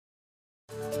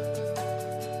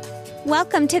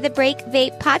Welcome to the Break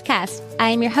Vape podcast. I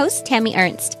am your host, Tami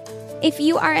Ernst. If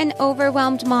you are an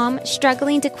overwhelmed mom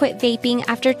struggling to quit vaping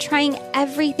after trying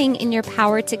everything in your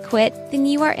power to quit, then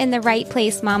you are in the right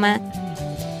place, mama.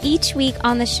 Each week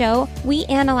on the show, we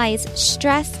analyze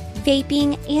stress,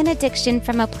 vaping, and addiction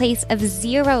from a place of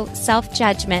zero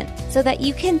self-judgment so that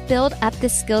you can build up the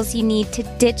skills you need to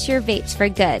ditch your vapes for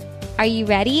good. Are you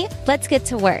ready? Let's get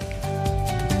to work.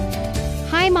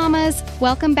 Hi, mamas.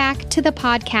 Welcome back to the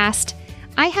podcast.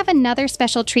 I have another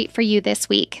special treat for you this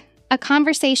week. A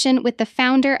conversation with the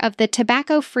founder of the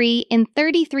Tobacco-Free in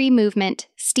 33 movement,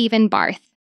 Stephen Barth.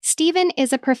 Stephen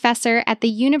is a professor at the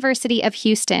University of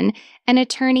Houston, an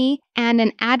attorney, and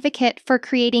an advocate for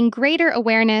creating greater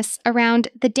awareness around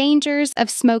the dangers of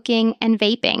smoking and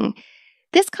vaping.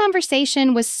 This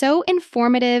conversation was so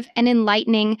informative and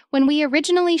enlightening when we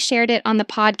originally shared it on the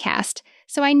podcast,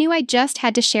 so I knew I just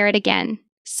had to share it again.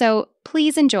 So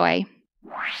please enjoy.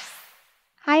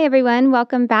 Hi, everyone.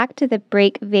 Welcome back to the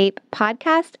Break Vape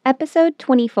podcast, episode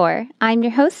 24. I'm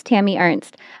your host, Tami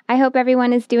Ernst. I hope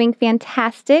everyone is doing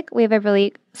fantastic. We have a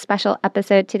really special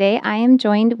episode today. I am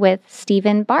joined with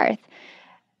Stephen Barth.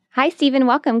 Hi, Stephen.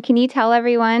 Welcome. Can you tell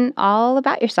everyone all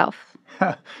about yourself?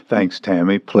 Thanks,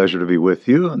 Tami. Pleasure to be with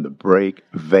you on the Break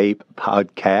Vape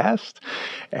podcast.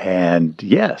 And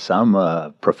yes, I'm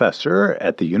a professor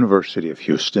at the University of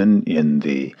Houston in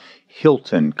the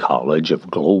Hilton College of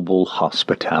Global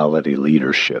Hospitality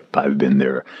Leadership. I've been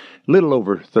there a little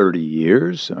over 30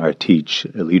 years. I teach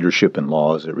leadership and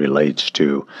law as it relates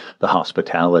to the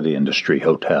hospitality industry,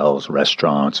 hotels,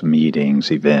 restaurants,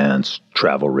 meetings, events,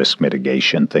 travel risk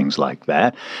mitigation, things like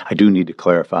that. I do need to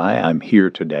clarify, I'm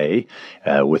here today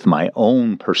with my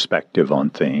own perspective on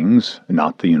things,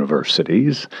 not the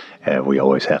university's. We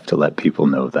always have to let people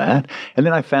know that. And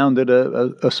then I founded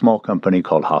a small company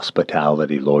called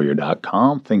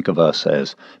HospitalityLawyer.com. Think of us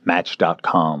as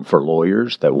Match.com for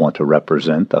lawyers that want to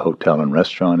represent the hotel and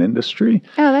restaurant industry.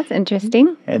 Oh, that's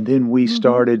interesting. And then we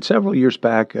started several years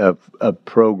back a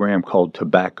program called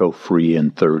Tobacco-Free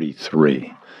in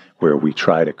 33, where we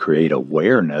try to create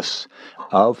awareness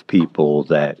of people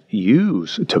that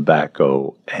use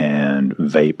tobacco and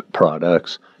vape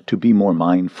products to be more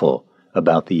mindful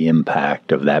about the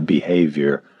impact of that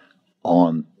behavior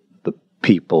on the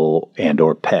people and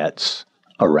or pets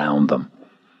around them.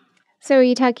 So are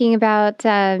you talking about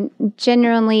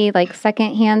generally like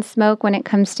secondhand smoke when it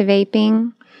comes to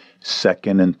vaping?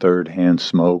 Second and third hand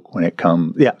smoke when it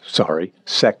comes,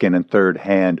 second and third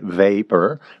hand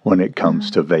vapor when it comes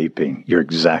to vaping. You're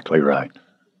exactly right.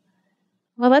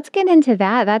 Well, let's get into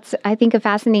that. That's, I think, a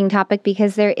fascinating topic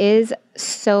because there is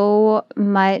so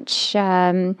much,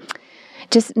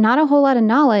 just not a whole lot of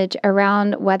knowledge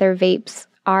around whether vapes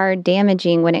are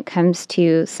damaging when it comes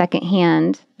to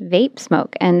secondhand vape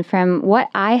smoke. And from what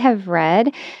I have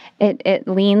read, it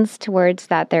leans towards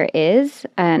that there is,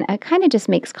 and it kind of just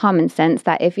makes common sense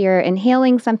that if you're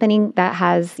inhaling something that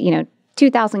has,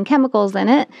 2,000 chemicals in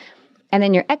it, and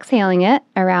then you're exhaling it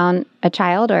around a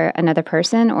child or another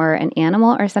person or an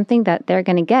animal or something, that they're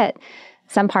going to get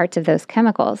some parts of those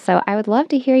chemicals. So I would love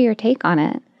to hear your take on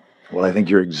it. Well, I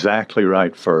think you're exactly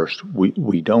right. First,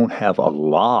 we don't have a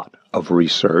lot of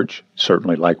research,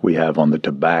 certainly like we have on the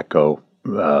tobacco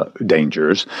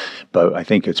dangers, but I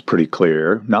think it's pretty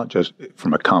clear, not just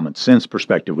from a common sense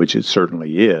perspective, which it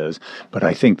certainly is, but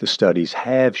I think the studies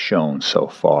have shown so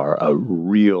far a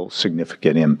real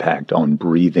significant impact on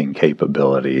breathing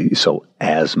capability. So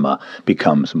asthma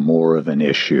becomes more of an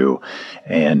issue,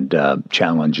 and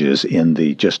challenges in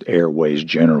the just airways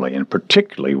generally, and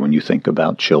particularly when you think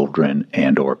about children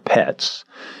and or pets,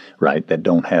 right, that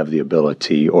don't have the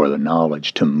ability or the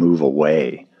knowledge to move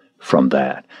away from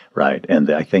that, right? And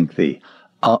I think the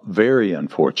very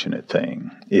unfortunate thing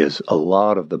is a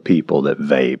lot of the people that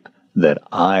vape that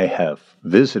I have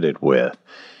visited with,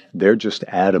 they're just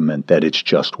adamant that it's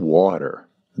just water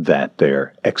that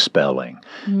they're expelling.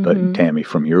 Mm-hmm. But Tami,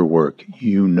 from your work,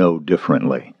 you know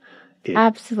differently.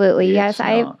 Absolutely, yes.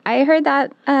 I heard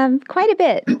that quite a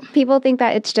bit. People think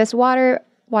that it's just water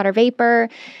vapor,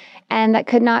 and that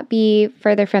could not be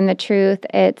further from the truth.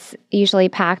 It's usually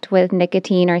packed with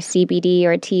nicotine or CBD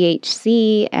or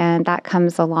THC, and that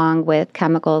comes along with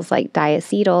chemicals like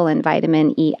diacetyl and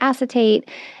vitamin E acetate,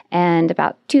 and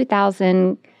about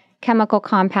 2,000 chemical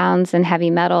compounds and heavy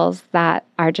metals that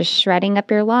are just shredding up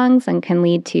your lungs and can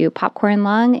lead to popcorn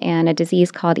lung and a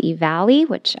disease called EVALI,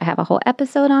 which I have a whole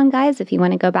episode on, guys, if you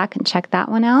want to go back and check that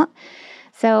one out.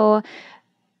 So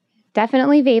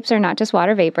definitely vapes are not just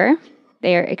water vapor.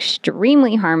 They are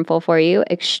extremely harmful for you,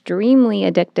 extremely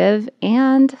addictive,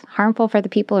 and harmful for the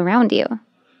people around you.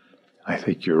 I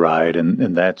think you're right,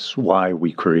 and that's why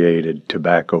we created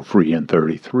tobacco-free in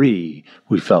 33.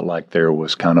 We felt like there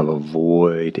was kind of a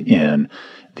void in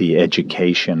the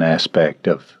education aspect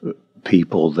of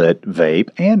people that vape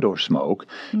and or smoke,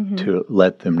 to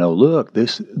let them know, look,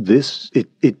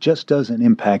 it just doesn't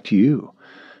impact you.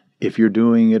 If you're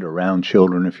doing it around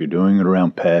children, if you're doing it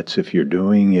around pets, if you're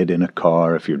doing it in a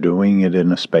car, if you're doing it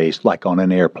in a space like on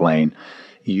an airplane,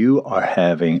 you are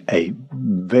having a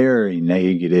very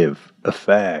negative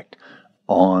effect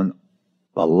on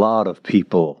a lot of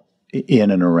people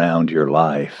in and around your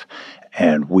life.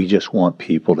 And we just want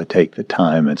people to take the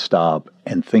time and stop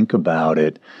and think about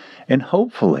it. And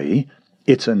hopefully,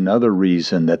 it's another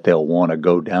reason that they'll want to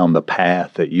go down the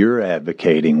path that you're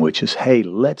advocating, which is, hey,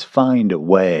 let's find a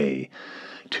way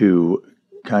to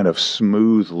kind of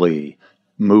smoothly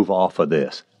move off of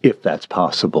this, if that's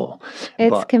possible.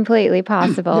 It's completely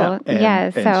possible.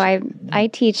 Yes. So I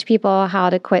teach people how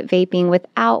to quit vaping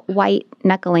without white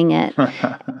knuckling it.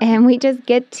 And we just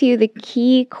get to the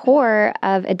key core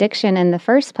of addiction in the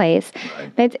first place.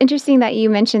 Right. But it's interesting that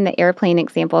you mentioned the airplane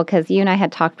example, because you and I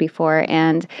had talked before,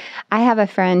 and I have a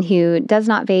friend who does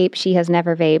not vape. She has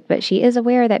never vaped, but she is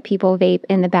aware that people vape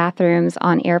in the bathrooms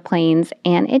on airplanes.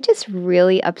 And it just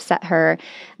really upset her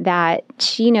that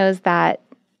she knows that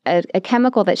a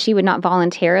chemical that she would not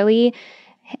voluntarily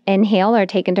inhale or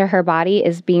take into her body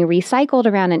is being recycled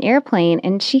around an airplane,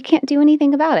 and she can't do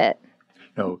anything about it.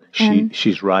 No,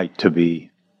 she's right to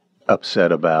be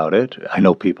upset about it. I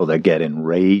know people that get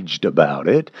enraged about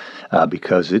it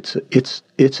because it's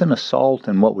an assault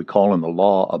and what we call in the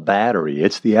law a battery.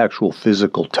 It's the actual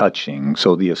physical touching.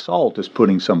 So the assault is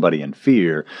putting somebody in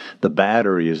fear. The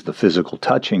battery is the physical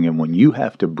touching. And when you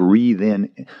have to breathe in,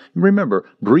 remember,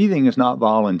 breathing is not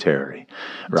voluntary,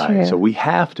 right? True. So we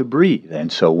have to breathe.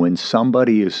 And so when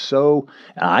somebody is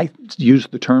I use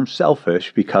the term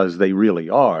selfish because they really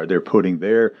are. They're putting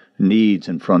their needs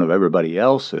in front of everybody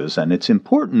else's. And it's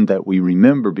important that we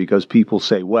remember, because people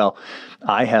say, well,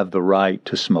 I have the right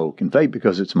to smoke and vape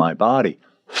because it's my body.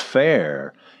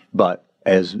 Fair. But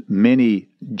as many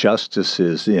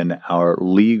justices in our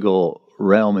legal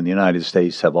realm in the United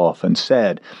States have often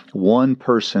said, one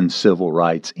person's civil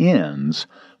rights ends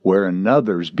where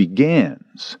another's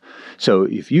begins. So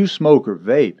if you smoke or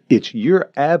vape, it's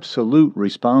your absolute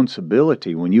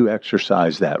responsibility when you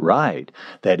exercise that right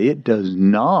that it does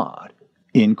not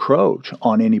encroach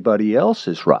on anybody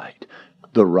else's right,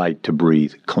 the right to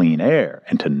breathe clean air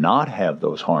and to not have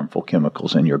those harmful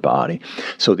chemicals in your body.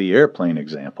 So the airplane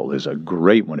example is a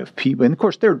great one. If people, and of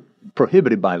course they're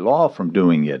prohibited by law from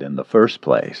doing it in the first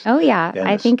place. Oh yeah,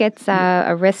 I think it's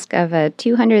a risk of a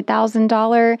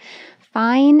 $200,000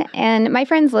 fine. And my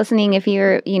friends listening, if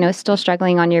you're, still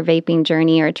struggling on your vaping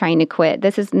journey or trying to quit,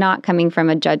 this is not coming from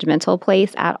a judgmental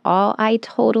place at all. I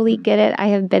totally get it. I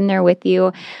have been there with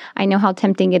you. I know how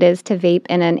tempting it is to vape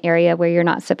in an area where you're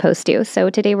not supposed to. So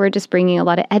today we're just bringing a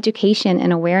lot of education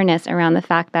and awareness around the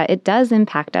fact that it does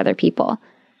impact other people.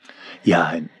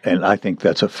 Yeah, and I think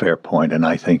that's a fair point, and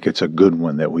I think it's a good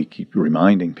one that we keep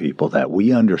reminding people that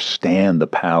we understand the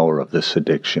power of this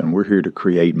addiction. We're here to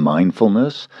create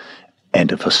mindfulness and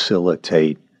to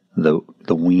facilitate the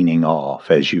weaning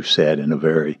off, as you said, in a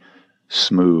very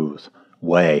smooth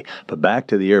way. But back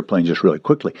to the airplane just really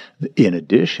quickly. In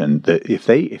addition,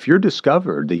 if you're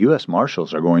discovered, the U.S.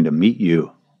 Marshals are going to meet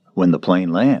you when the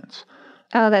plane lands.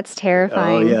 Oh, that's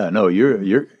terrifying. Oh yeah, no,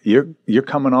 you're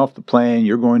coming off the plane.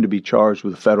 You're going to be charged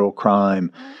with a federal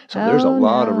crime. So there's a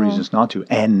lot of reasons not to.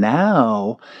 And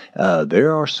now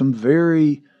there are some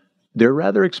they're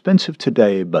rather expensive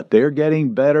today, but they're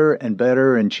getting better and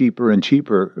better and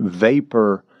cheaper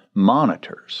vapor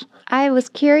monitors. I was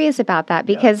curious about that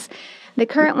because the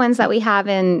current ones that we have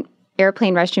in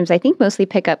airplane restrooms, I think mostly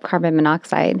pick up carbon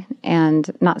monoxide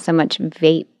and not so much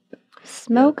vape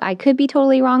smoke. Yeah. I could be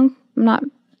totally wrong. I'm not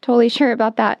totally sure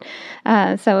about that.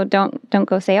 So don't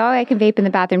go say, I can vape in the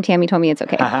bathroom. Tami told me it's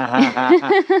okay.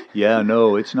 Yeah,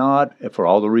 no, it's not, for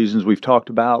all the reasons we've talked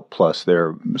about. Plus,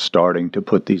 they're starting to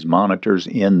put these monitors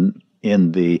in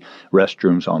the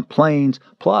restrooms on planes.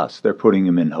 Plus, they're putting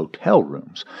them in hotel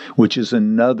rooms, which is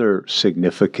another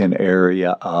significant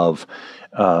area of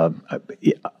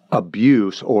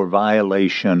abuse or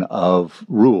violation of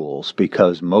rules,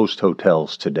 because most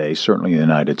hotels today, certainly in the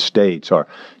United States, are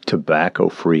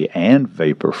tobacco-free and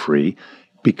vapor-free,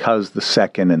 because the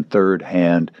second and third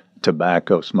hand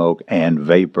tobacco smoke and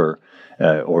vapor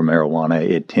or marijuana,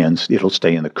 it'll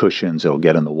stay in the cushions, it'll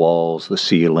get in the walls, the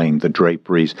ceiling, the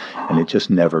draperies, and it just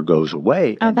never goes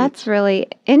away. Oh, that's really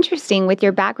interesting with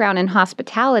your background in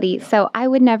hospitality. So I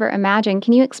would never imagine,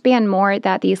 can you expand more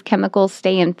that these chemicals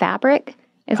stay in fabric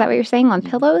Is that what you're saying? On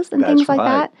pillows and things like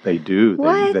that? They do.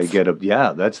 What? They get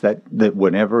that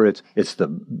whenever it's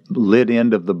the lit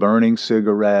end of the burning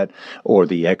cigarette or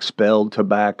the expelled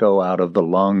tobacco out of the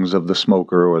lungs of the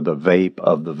smoker or the vape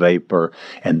of the vapor,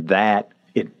 and that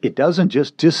it doesn't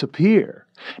just disappear.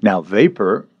 Now,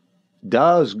 vapor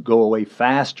does go away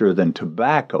faster than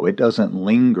tobacco. It doesn't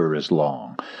linger as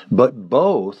long, but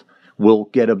both will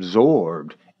get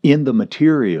absorbed in the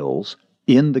materials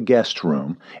in the guest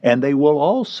room, and they will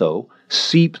also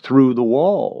seep through the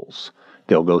walls.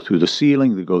 They'll go through the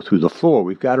ceiling, they go through the floor.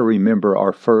 We've got to remember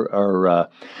our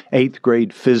 8th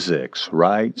grade physics,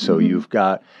 right? So you've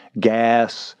got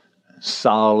gas,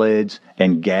 solids,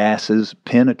 and gases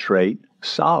penetrate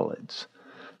solids.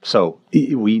 So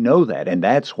we know that, and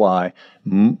that's why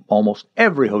almost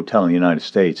every hotel in the United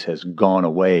States has gone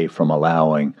away from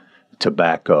allowing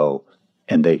tobacco,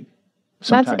 and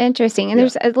That's interesting. And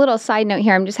there's a little side note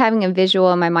here. I'm just having a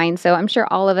visual in my mind. So I'm sure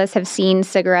all of us have seen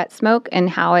cigarette smoke and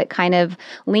how it kind of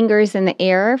lingers in the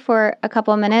air for a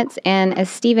couple of minutes. And as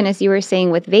Stephen, as you were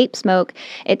saying with vape smoke,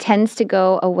 it tends to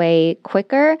go away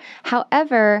quicker.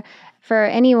 However, for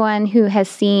anyone who has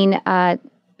seen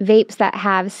vapes that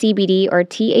have CBD or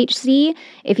THC,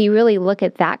 if you really look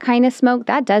at that kind of smoke,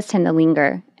 that does tend to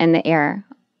linger in the air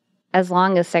as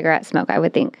long as cigarette smoke, I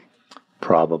would think.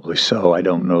 Probably so. I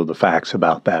don't know the facts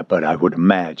about that, but I would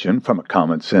imagine from a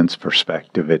common sense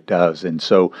perspective it does. And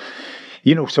so,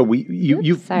 you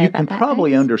can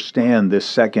probably understand this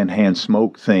secondhand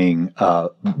smoke thing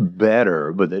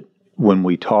better, but that when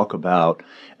we talk about,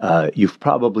 you've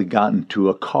probably gotten to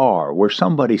a car where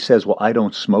somebody says, well, I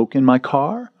don't smoke in my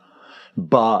car,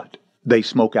 but they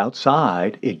smoke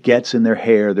outside, it gets in their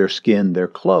hair, their skin, their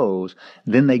clothes,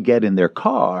 then they get in their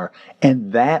car,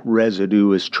 and that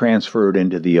residue is transferred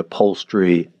into the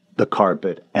upholstery, the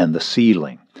carpet, and the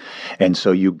ceiling. And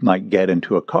so you might get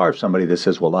into a car, somebody that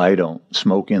says, well, I don't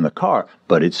smoke in the car,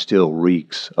 but it still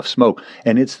reeks of smoke.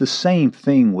 And it's the same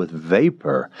thing with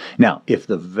vapor. Now, if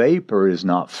the vapor is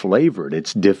not flavored,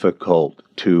 it's difficult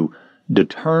to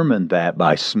determine that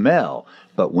by smell.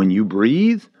 But when you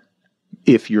breathe,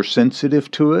 if you're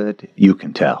sensitive to it, you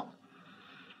can tell.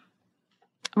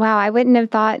 Wow, I wouldn't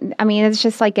have thought, it's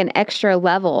just like an extra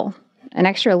level, an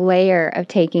extra layer of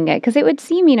taking it. Because it would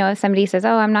seem, if somebody says,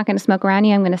 oh, I'm not going to smoke around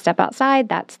you, I'm going to step outside,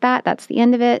 that's the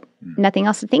end of it, nothing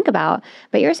else to think about.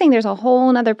 But you're saying there's a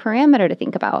whole other parameter to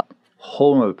think about.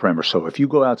 Whole other parameter. So if you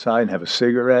go outside and have a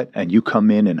cigarette and you come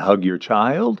in and hug your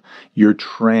child, you're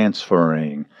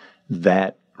transferring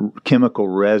that chemical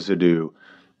residue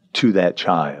to that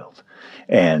child.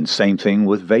 And same thing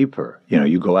with vapor.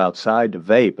 You go outside to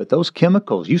vape, but those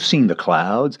chemicals, you've seen the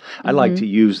clouds. I like to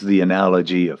use the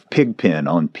analogy of pigpen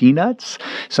on peanuts.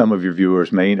 Some of your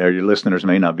viewers your listeners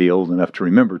may not be old enough to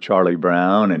remember Charlie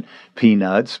Brown and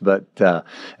Peanuts, but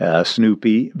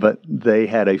Snoopy, but they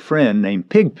had a friend named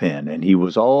Pigpen, and he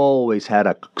always had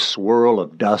a swirl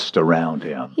of dust around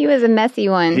him. He was a messy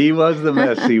one. He was the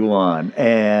messy one.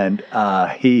 And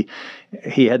he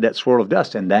had that swirl of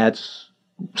dust, and that's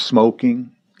smoking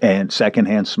and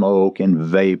secondhand smoke and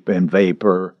vape and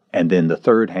vapor. And then the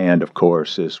third hand, of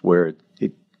course, is where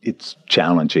it's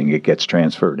challenging. It gets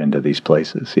transferred into these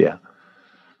places. Yeah.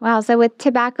 Wow. So with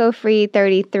Tobacco-Free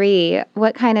 33,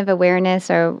 what kind of awareness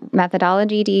or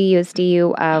methodology do you use? Do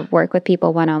you work with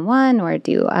people one-on-one or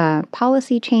do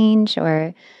policy change,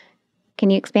 or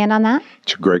can you expand on that?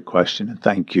 It's a great question, and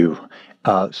thank you.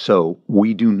 So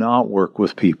we do not work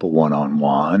with people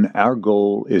one-on-one. Our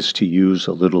goal is to use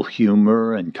a little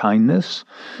humor and kindness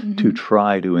to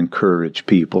try to encourage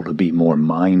people to be more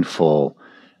mindful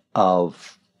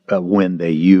of when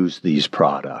they use these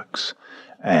products.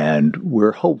 And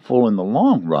we're hopeful in the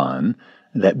long run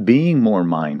that being more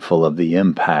mindful of the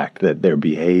impact that their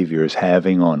behavior is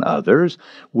having on others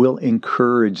will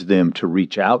encourage them to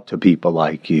reach out to people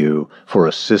like you for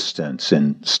assistance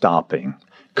in stopping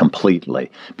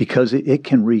completely, because it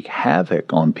can wreak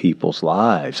havoc on people's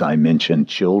lives. I mentioned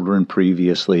children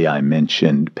previously. I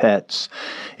mentioned pets.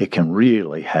 It can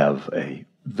really have a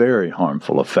very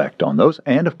harmful effect on those,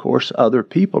 and of course other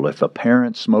people. If a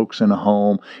parent smokes in a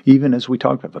home, even as we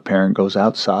talked about, if a parent goes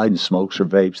outside and smokes or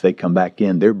vapes, they come back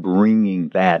in, they're bringing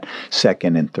that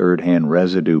second and third hand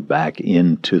residue back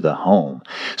into the home.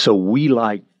 So we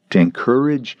like to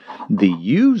encourage the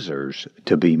users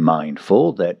to be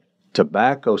mindful that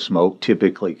tobacco smoke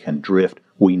typically can drift,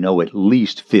 we know, at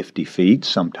least 50 feet,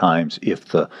 sometimes if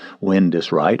the wind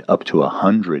is right, up to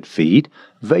 100 feet.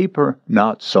 Vapor,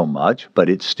 not so much, but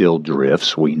it still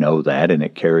drifts. We know that, and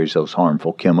it carries those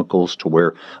harmful chemicals to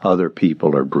where other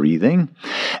people are breathing.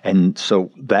 And so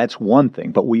that's one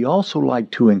thing. But we also like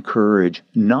to encourage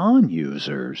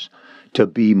non-users to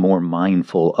be more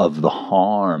mindful of the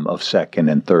harm of second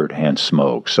and third hand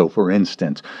smoke. So, for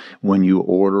instance, when you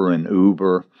order an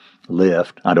Uber,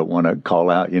 Lyft, I don't want to call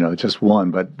out, just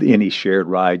one, but any shared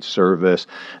ride service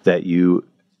that you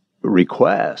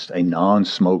request a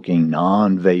non-smoking,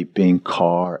 non-vaping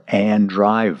car and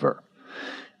driver,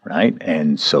 right?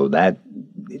 And so that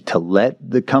to let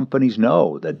the companies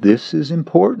know that this is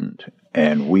important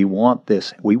and we want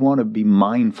to be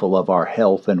mindful of our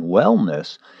health and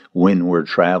wellness when we're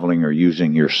traveling or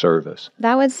using your service.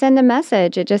 That would send a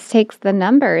message. It just takes the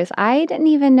numbers. I didn't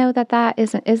even know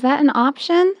is that an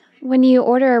option? When you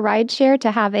order a rideshare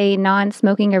to have a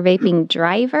non-smoking or vaping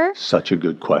driver? Such a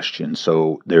good question.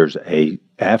 So there's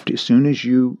as soon as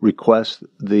you request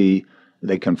they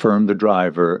confirm the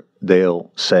driver,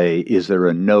 they'll say, is there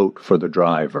a note for the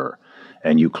driver?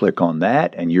 And you click on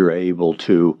that and you're able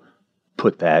to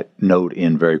put that note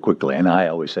in very quickly. And I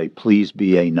always say, please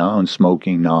be a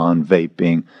non-smoking,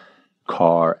 non-vaping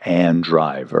car and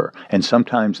driver. And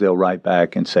sometimes they'll write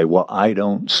back and say, well, I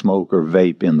don't smoke or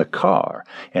vape in the car.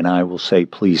 And I will say,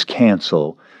 please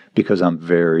cancel because I'm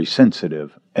very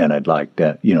sensitive and I'd like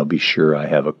to, be sure I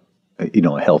have a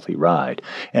healthy ride.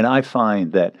 And I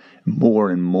find that more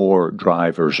and more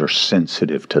drivers are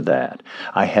sensitive to that.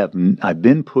 I've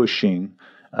been pushing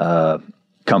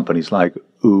companies like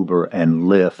Uber and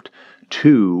Lyft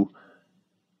to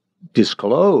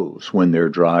disclose when their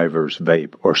drivers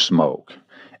vape or smoke,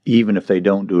 even if they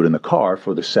don't do it in the car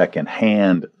for the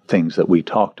second-hand things that we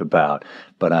talked about.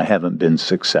 But I haven't been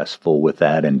successful with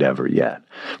that endeavor yet.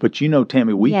 But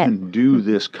Tami, we can do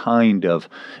this kind of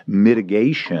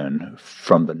mitigation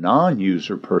from the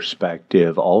non-user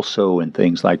perspective also in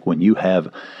things like when you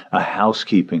have a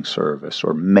housekeeping service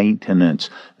or maintenance,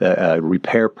 a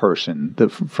repair person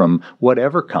from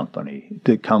whatever company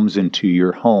that comes into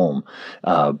your home,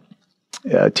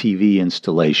 TV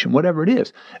installation, whatever it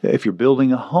is. If you're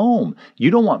building a home, you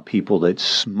don't want people that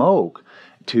smoke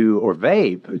or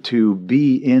vape to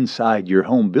be inside your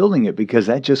home building it because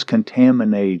that just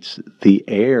contaminates the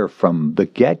air from the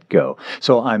get-go.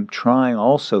 So I'm trying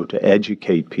also to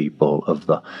educate people of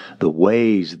the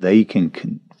ways they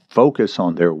can focus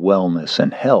on their wellness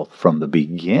and health from the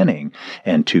beginning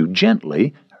and to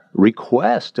gently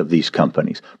request of these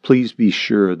companies, please be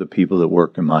sure the people that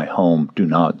work in my home do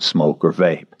not smoke or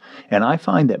vape. And I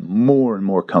find that more and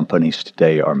more companies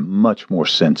today are much more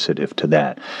sensitive to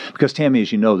that. Because, Tami,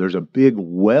 as you know, there's a big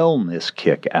wellness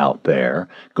kick out there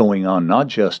going on, not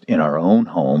just in our own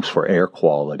homes for air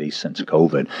quality since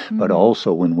COVID, but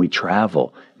also when we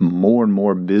travel. More and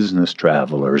more business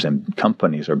travelers and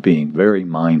companies are being very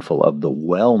mindful of the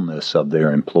wellness of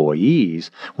their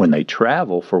employees when they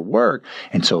travel for work.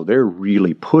 And so they're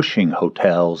really pushing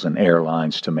hotels and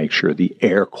airlines to make sure the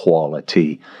air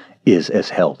quality is as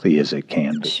healthy as it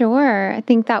can be. Sure. I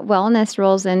think that wellness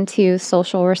rolls into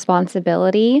social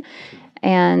responsibility.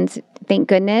 And thank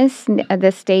goodness,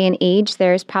 this day and age,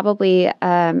 there's probably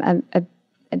the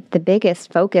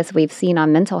biggest focus we've seen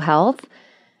on mental health.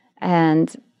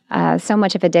 And so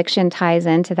much of addiction ties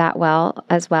into that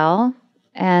as well.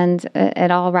 And it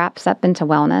all wraps up into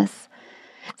wellness.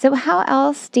 So how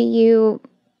else do you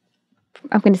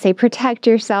protect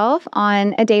yourself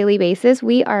on a daily basis?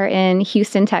 We are in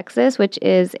Houston, Texas, which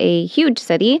is a huge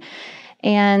city,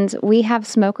 and we have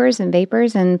smokers and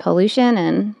vapors and pollution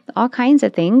and all kinds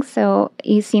of things. So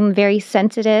you seem very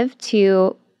sensitive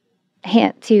to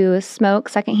smoke,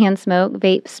 secondhand smoke,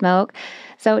 vape smoke.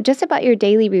 So just about your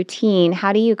daily routine,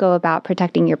 how do you go about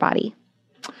protecting your body?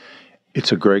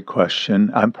 It's a great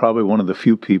question. I'm probably one of the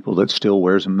few people that still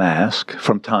wears a mask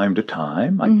from time to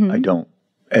time. I don't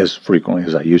as frequently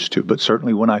as I used to, but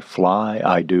certainly when I fly,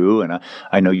 I do. And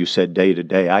I know you said day to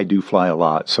day, I do fly a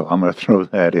lot, so I'm going to throw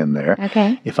that in there.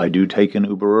 Okay. If I do take an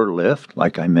Uber or Lyft,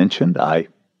 like I mentioned, I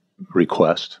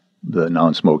request the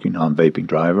non-smoking, non-vaping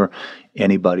driver.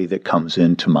 Anybody that comes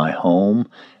into my home,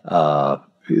 I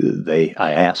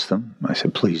ask them, I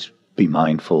said, please be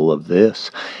mindful of this.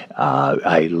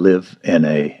 I live in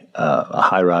a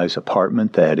high-rise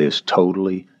apartment that is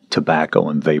totally tobacco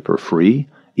and vapor-free,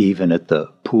 even at the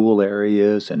pool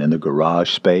areas and in the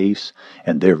garage space,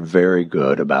 and they're very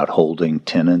good about holding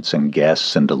tenants and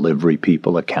guests and delivery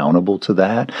people accountable to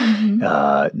that.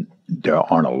 There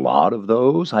aren't a lot of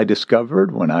those, I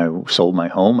discovered, when I sold my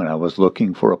home and I was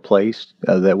looking for a place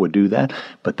that would do that,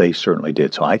 but they certainly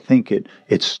did. So I think it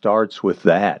starts with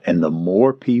that, and the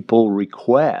more people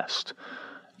request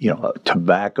a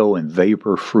tobacco and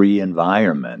vapor-free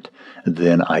environment,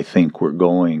 then I think we're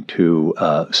going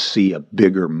to see a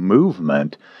bigger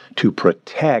movement to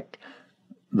protect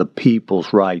the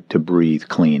people's right to breathe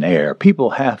clean air.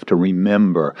 People have to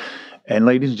remember, And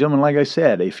ladies and gentlemen, like I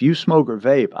said, if you smoke or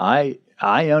vape,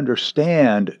 I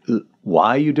understand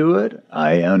why you do it.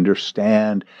 I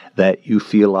understand that you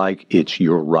feel like it's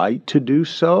your right to do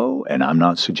so, and I'm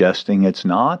not suggesting it's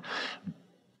not.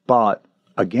 But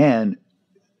again,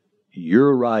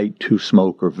 your right to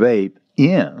smoke or vape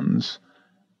ends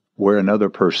where another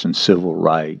person's civil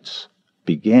rights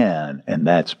began, and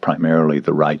that's primarily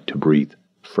the right to breathe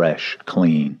fresh,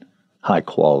 clean,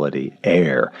 high-quality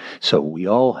air. So we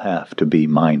all have to be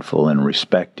mindful and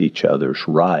respect each other's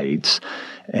rights,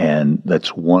 and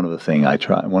that's one of the things I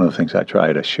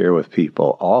try to share with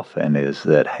people often is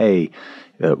that, hey,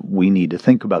 we need to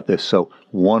think about this. So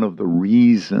one of the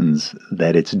reasons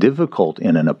that it's difficult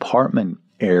in an apartment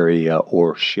area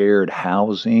or shared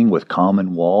housing with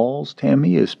common walls,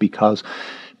 Tami, is because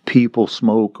people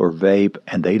smoke or vape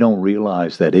and they don't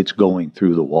realize that it's going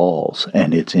through the walls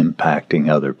and it's impacting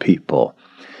other people.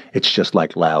 It's just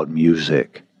like loud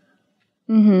music.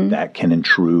 That can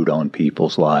intrude on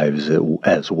people's lives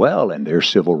as well, and their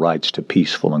civil rights to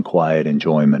peaceful and quiet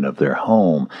enjoyment of their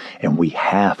home. And we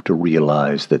have to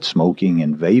realize that smoking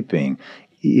and vaping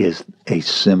is a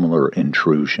similar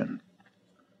intrusion.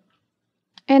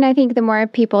 And I think the more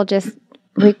people just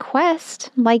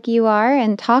request like you are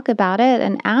and talk about it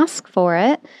and ask for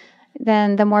it,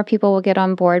 then the more people will get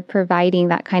on board providing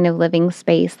that kind of living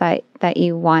space that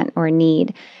you want or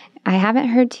need. I haven't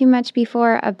heard too much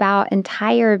before about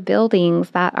entire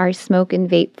buildings that are smoke and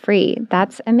vape free.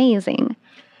 That's amazing.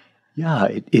 Yeah,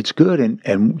 it's good,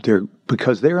 and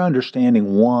because they're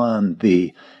understanding, one,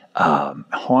 the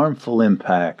harmful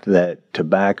impact that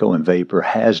tobacco and vapor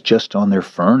has just on their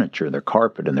furniture, their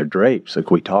carpet, and their drapes, like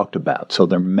we talked about. So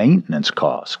their maintenance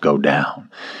costs go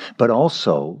down. But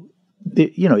also,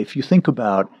 if you think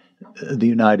about the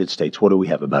United States, what do we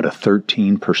have? About a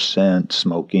 13%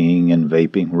 smoking and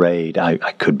vaping rate. I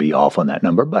could be off on that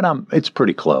number, but it's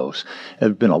pretty close.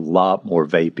 There's been a lot more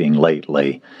vaping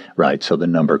lately, right? So the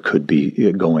number could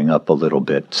be going up a little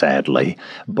bit, sadly.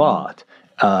 But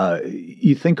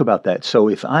you think about that. So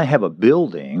if I have a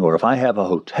building or if I have a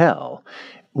hotel,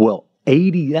 well,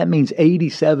 that means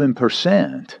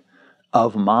 87%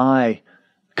 of my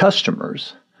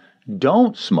customers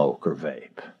don't smoke or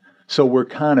vape. So we're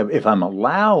if I'm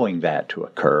allowing that to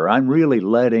occur, I'm really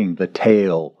letting the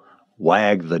tail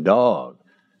wag the dog,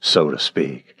 so to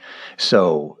speak.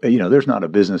 So, there's not a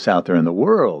business out there in the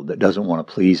world that doesn't want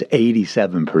to please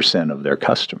 87% of their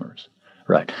customers,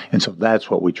 right? And so that's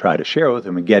what we try to share with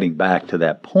them. And getting back to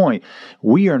that point,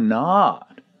 we are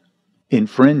not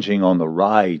infringing on the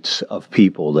rights of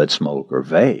people that smoke or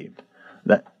vape.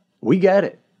 That we get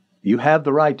it. You have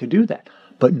the right to do that,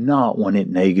 but not when it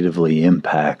negatively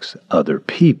impacts other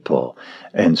people.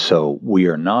 And so we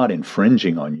are not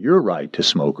infringing on your right to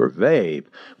smoke or vape.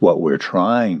 What we're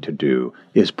trying to do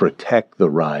is protect the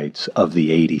rights of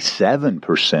the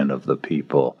 87% of the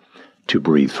people to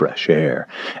breathe fresh air.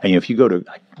 And if you go to,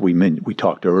 we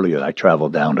talked earlier, I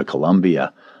traveled down to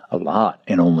Colombia a lot,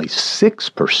 and only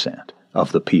 6%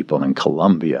 of the people in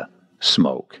Colombia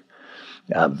smoke.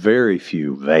 Very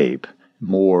few vape.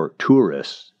 More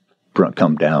tourists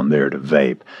come down there to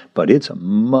vape, but it's a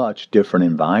much different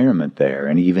environment there,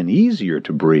 and even easier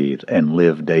to breathe and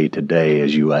live day to day,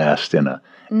 as you asked, in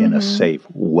a safe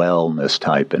wellness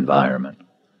type environment.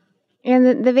 And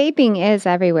the vaping is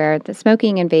everywhere. The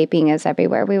smoking and vaping is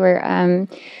everywhere. I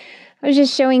was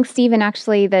just showing Stephen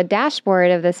actually the dashboard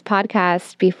of this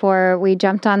podcast before we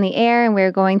jumped on the air, and we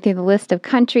were going through the list of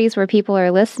countries where people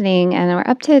are listening, and we're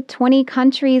up to 20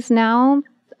 countries now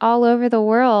all over the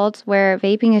world where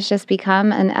vaping has just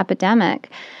become an epidemic.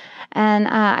 And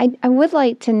I would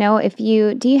like to know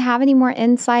do you have any more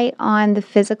insight on the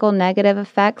physical negative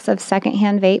effects of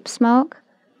secondhand vape smoke?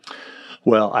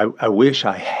 Well, I wish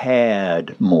I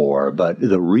had more, but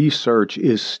the research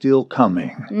is still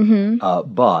coming.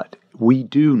 But we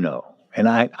do know, and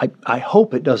I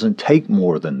hope it doesn't take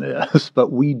more than this,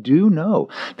 but we do know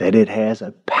that it has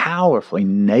a powerfully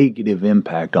negative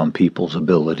impact on people's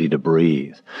ability to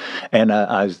breathe. And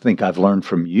I think I've learned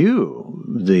from you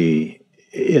the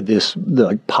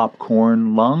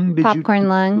popcorn lung. Popcorn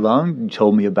lung. You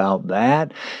told me about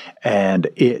that, and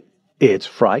it's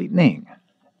frightening.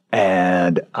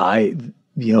 And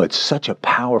it's such a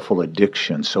powerful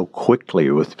addiction so quickly,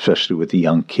 especially with the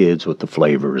young kids, with the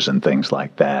flavors and things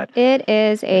like that. It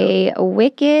is a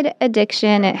wicked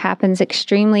addiction. It happens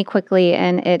extremely quickly,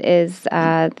 and it is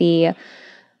the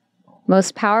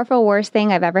most powerful, worst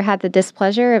thing I've ever had the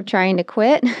displeasure of trying to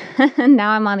quit.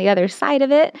 Now I'm on the other side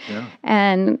of it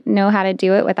and know how to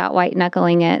do it without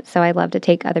white-knuckling it. So I love to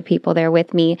take other people there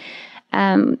with me.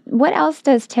 What else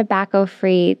does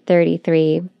tobacco-free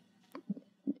 33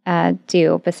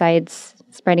 do besides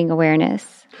spreading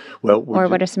awareness? Well, or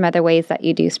what are some other ways that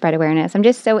you do spread awareness? I'm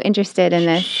just so interested in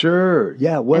this. Sure.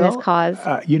 Yeah. Well, in this cause.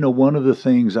 One of the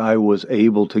things I was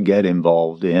able to get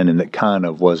involved in, and that kind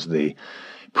of was the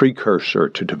precursor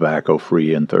to Tobacco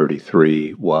Free in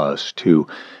 33, was to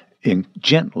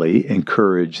gently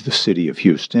encourage the city of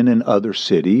Houston and other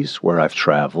cities where I've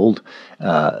traveled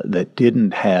that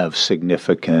didn't have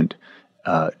significant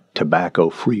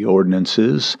tobacco-free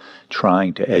ordinances,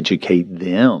 trying to educate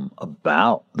them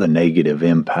about the negative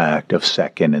impact of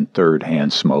second and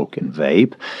third-hand smoke and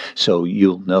vape. So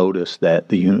you'll notice that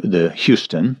the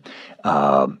Houston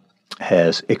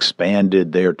has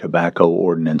expanded their tobacco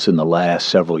ordinance in the last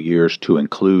several years to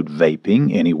include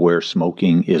vaping. Anywhere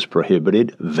smoking is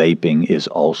prohibited, vaping is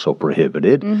also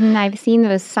prohibited. I've seen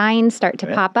those signs start to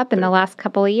pop up in the last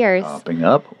couple of years. Popping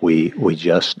up.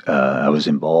 I was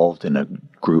involved in a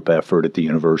group effort at the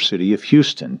University of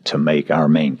Houston to make our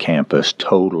main campus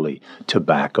totally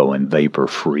tobacco and vapor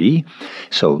free.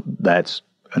 So that's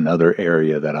another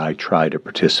area that I try to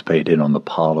participate in on the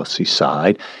policy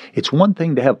side. It's one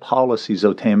thing to have policies,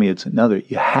 though, Tami. It's another.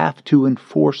 You have to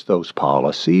enforce those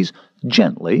policies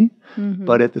gently,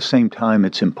 but at the same time,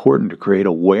 it's important to create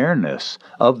awareness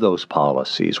of those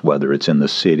policies, whether it's in the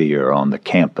city or on the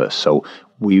campus. So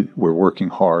we're working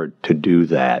hard to do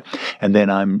that. And then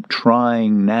I'm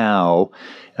trying now,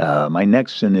 my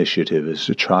next initiative is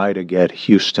to try to get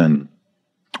Houston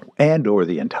and or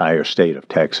the entire state of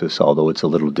Texas, although it's a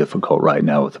little difficult right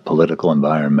now with the political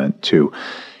environment, to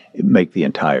make the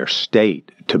entire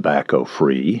state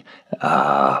tobacco-free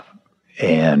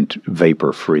and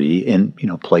vapor-free in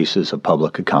places of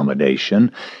public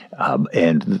accommodation.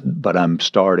 But I'm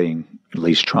starting, at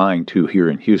least trying to, here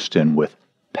in Houston, with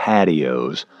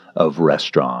patios of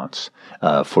restaurants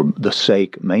for the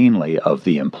sake mainly of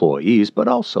the employees, but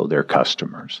also their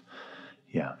customers.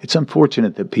 Yeah, it's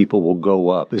unfortunate that people will go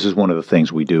up. This is one of the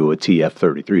things we do at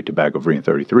TF33, Tobacco Free in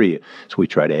 33. So we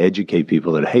try to educate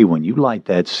people that, hey, when you light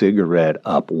that cigarette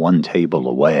up one table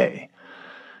away,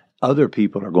 other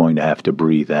people are going to have to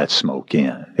breathe that smoke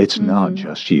in. It's not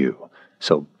just you.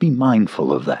 So be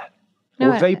mindful of that.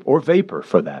 Or vapor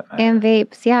for that matter. And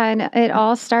vapes, yeah. And it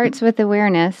all starts with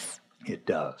awareness. It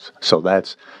does. So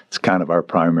it's kind of our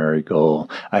primary goal.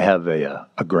 I have a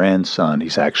grandson.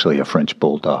 He's actually a French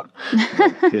bulldog.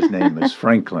 His name is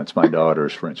Franklin. It's my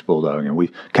daughter's French bulldog, and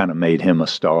we kind of made him a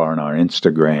star on our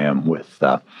Instagram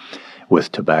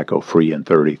with Tobacco Free in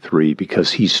 33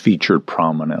 because he's featured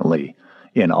prominently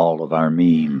in all of our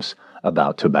memes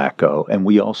about tobacco, and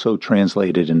we also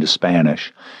translated into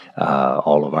Spanish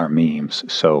all of our memes.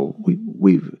 So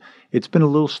it's been a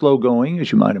little slow going,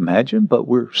 as you might imagine, but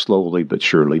we're slowly but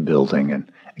surely building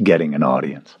and getting an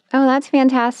audience. Oh, that's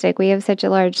fantastic. We have such a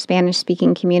large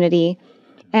Spanish-speaking community.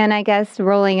 And I guess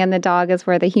rolling in the dog is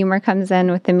where the humor comes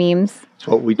in with the memes. It's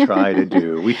what we try to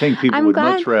do. We think people would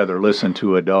much rather listen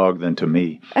to a dog than to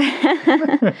me.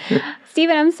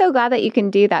 Stephen, I'm so glad that you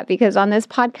can do that because on this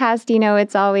podcast,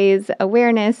 it's always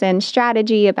awareness and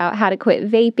strategy about how to quit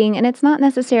vaping. And it's not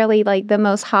necessarily like the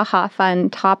most fun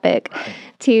topic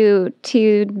to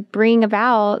bring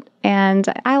about. And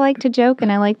I like to joke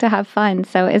and I like to have fun.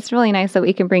 So it's really nice that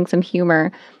we can bring some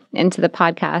humor into the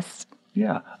podcast.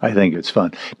 Yeah, I think it's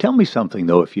fun. Tell me something,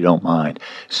 though, if you don't mind.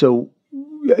 So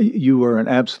you are an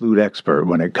absolute expert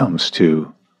when it comes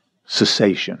to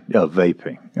cessation of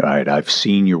vaping, right? I've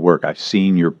seen your work. I've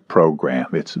seen your program.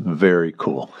 It's very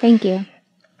cool. Thank you.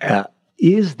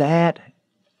 Is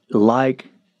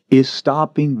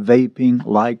stopping vaping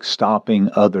like stopping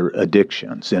other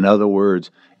addictions? In other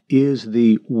words, is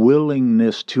the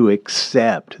willingness to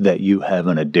accept that you have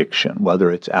an addiction, whether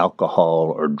it's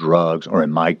alcohol or drugs, or in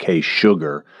my case,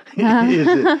 sugar.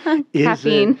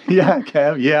 Caffeine.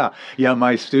 Yeah.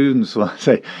 My students will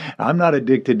say, I'm not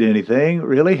addicted to anything.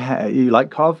 Really? You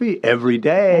like coffee? Every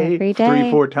day.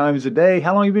 3-4 times a day.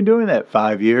 How long have you been doing that?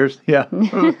 5 years. Yeah.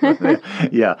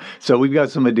 Yeah. So we've got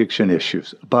some addiction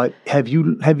issues. But have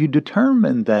you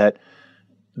determined that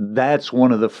that's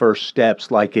one of the first steps,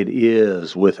 like it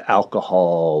is with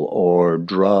alcohol or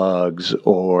drugs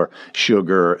or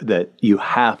sugar, that you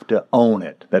have to own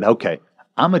it, that, okay,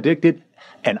 I'm addicted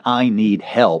and I need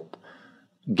help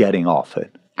getting off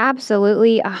it?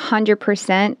 Absolutely,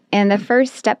 100%. And the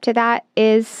first step to that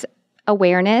is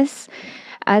awareness,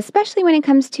 especially when it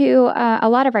comes to a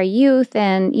lot of our youth.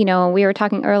 And, we were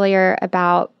talking earlier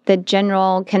about the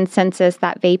general consensus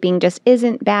that vaping just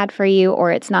isn't bad for you,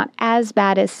 or it's not as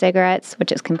bad as cigarettes,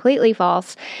 which is completely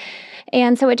false.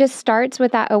 And so it just starts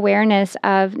with that awareness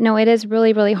of, no, it is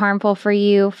really, really harmful for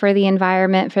you, for the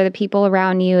environment, for the people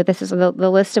around you. This is the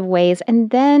list of ways. And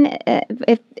then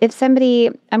if somebody,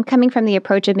 I'm coming from the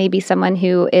approach of maybe someone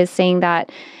who is saying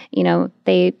that,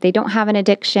 they don't have an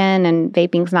addiction and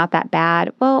vaping's not that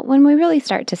bad. Well, when we really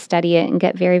start to study it and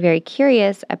get very, very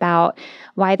curious about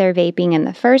why they're vaping in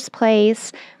the first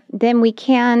place, then we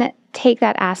can take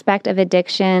that aspect of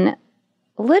addiction,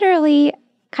 literally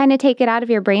kind of take it out of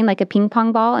your brain like a ping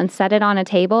pong ball and set it on a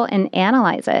table and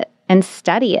analyze it and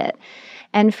study it.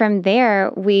 And from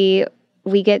there, we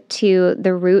get to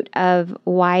the root of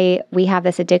why we have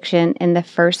this addiction in the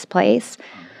first place.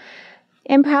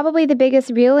 And probably the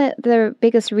biggest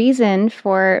reason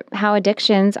for how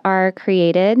addictions are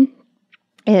created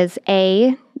is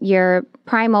your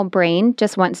primal brain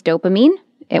just wants dopamine.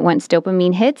 It wants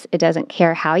dopamine hits. It doesn't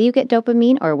care how you get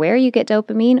dopamine or where you get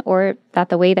dopamine, or that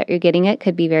the way that you're getting it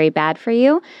could be very bad for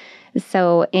you.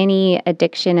 So any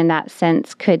addiction in that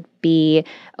sense could be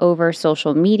over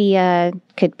social media,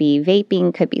 could be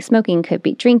vaping, could be smoking, could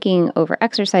be drinking, over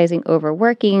exercising,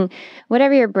 overworking,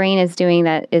 whatever your brain is doing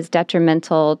that is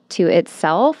detrimental to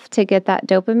itself to get that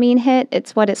dopamine hit.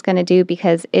 It's what it's going to do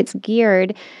because it's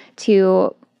geared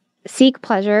to seek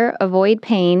pleasure, avoid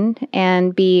pain,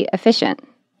 and be efficient.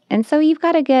 And so you've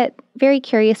got to get very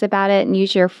curious about it and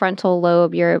use your frontal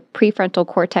lobe, your prefrontal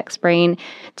cortex brain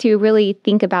to really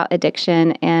think about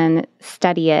addiction and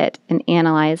study it and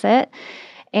analyze it.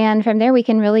 And from there, we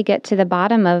can really get to the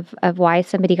bottom of why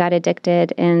somebody got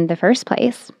addicted in the first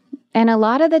place. And a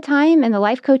lot of the time in the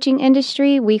life coaching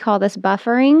industry, we call this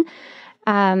buffering.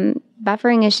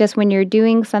 Buffering is just when you're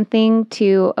doing something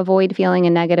to avoid feeling a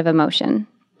negative emotion.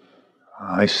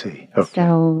 I see.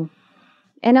 Okay.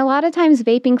 And a lot of times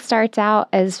vaping starts out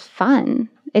as fun.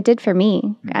 It did for me.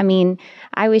 Mm-hmm. I mean,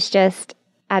 I was just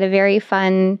at a very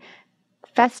fun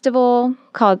festival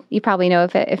called, you probably know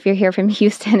if you're here from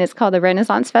Houston, it's called the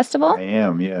Renaissance Festival. I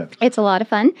am, yeah. It's a lot of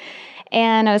fun.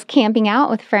 And I was camping out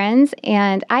with friends,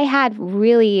 and I had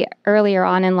really earlier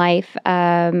on in life,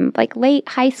 like late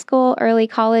high school, early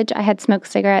college, I had smoked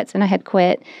cigarettes and I had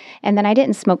quit. And then I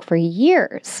didn't smoke for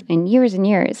years and years and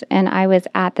years. And I was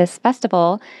at this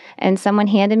festival and someone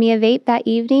handed me a vape that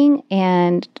evening,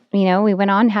 and, we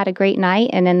went on, had a great night.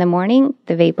 And in the morning,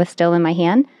 the vape was still in my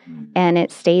hand and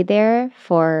it stayed there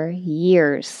for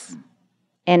years.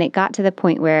 And it got to the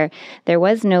point where there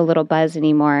was no little buzz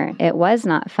anymore. It was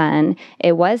not fun.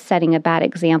 It was setting a bad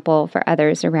example for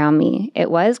others around me.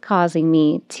 It was causing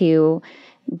me to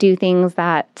do things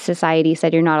that society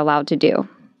said you're not allowed to do.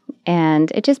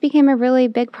 And it just became a really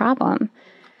big problem.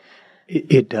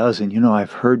 It does. And,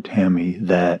 I've heard, Tami,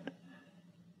 that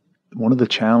one of the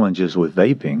challenges with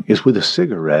vaping is with a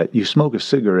cigarette. You smoke a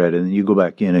cigarette and then you go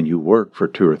back in and you work for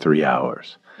 2 or 3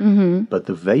 hours. Mm-hmm. But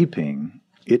the vaping,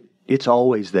 it's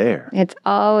always there. It's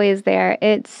always there.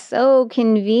 It's so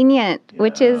convenient,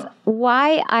 which is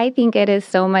why I think it is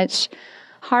so much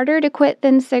harder to quit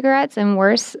than cigarettes and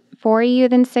worse for you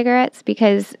than cigarettes,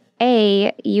 because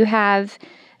you have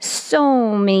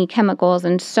so many chemicals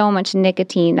and so much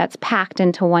nicotine that's packed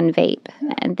into one vape.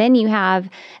 And then you have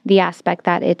the aspect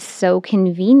that it's so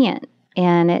convenient.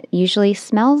 And it usually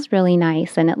smells really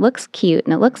nice and it looks cute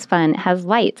and it looks fun. It has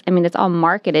lights. I mean, it's all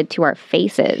marketed to our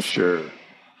faces. Sure.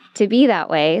 To be that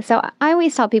way. So I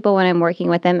always tell people when I'm working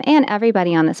with them and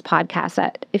everybody on this podcast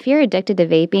that if you're addicted to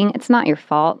vaping, it's not your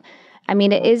fault. I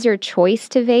mean, it is your choice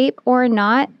to vape or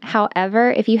not.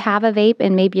 However, if you have a vape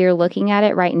and maybe you're looking at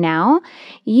it right now,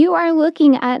 you are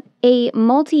looking at a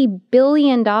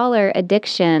multi-billion-dollar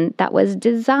addiction that was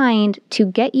designed to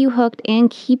get you hooked and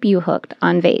keep you hooked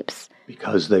on vapes.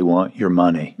 Because they want your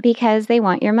money. Because they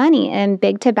want your money. And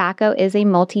big tobacco is a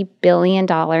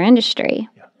multi-billion-dollar industry.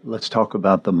 Let's talk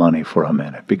about the money for a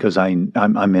minute, because I'm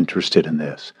interested in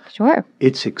this. Sure.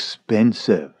 It's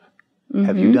expensive. Mm-hmm.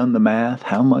 Have you done the math?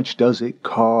 How much does it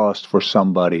cost for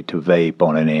somebody to vape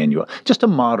on an annual? Just a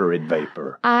moderate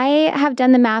vapor. I have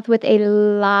done the math with a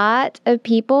lot of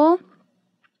people,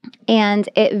 and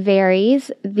it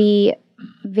varies. The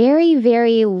very,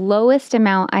 very lowest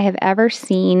amount I have ever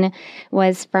seen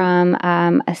was from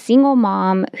a single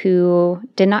mom who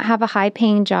did not have a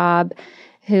high-paying job,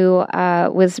 who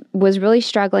was really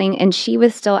struggling, and she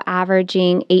was still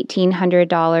averaging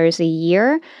 $1,800 a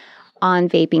year on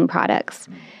vaping products.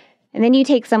 And then you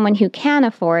take someone who can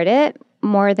afford it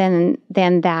more than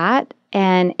that,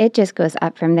 and it just goes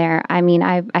up from there. I mean,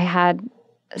 I had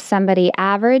somebody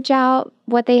average out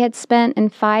what they had spent in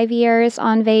 5 years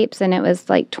on vapes, and it was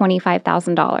like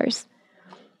 $25,000.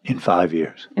 In 5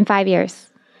 years? In 5 years.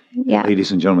 Yeah.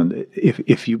 Ladies and gentlemen,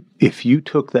 if you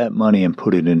took that money and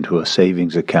put it into a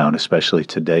savings account, especially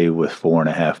today with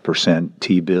 4.5%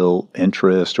 T-bill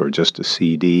interest or just a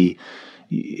CD,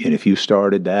 and if you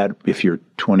started that, if you're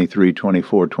 23,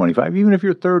 24, 25, even if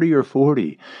you're 30 or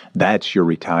 40, that's your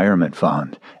retirement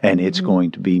fund. And it's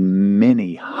going to be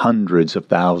many hundreds of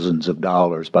thousands of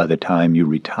dollars by the time you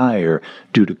retire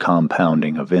due to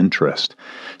compounding of interest.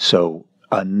 So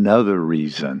another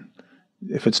reason,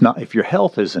 if your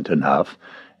health isn't enough,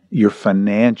 your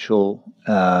financial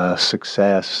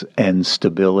success and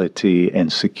stability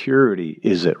and security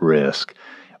is at risk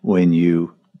when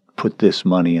you put this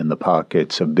money in the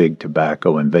pockets of big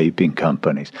tobacco and vaping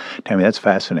companies. Tami, that's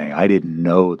fascinating. I didn't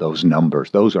know those numbers.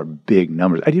 Those are big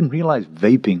numbers. I didn't realize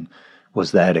vaping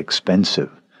was that expensive.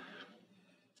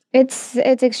 It's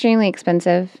extremely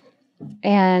expensive.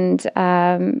 And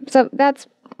so that's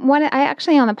one. I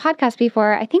actually on the podcast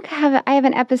before, I think I have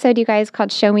an episode, you guys,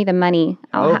 called "Show Me the Money."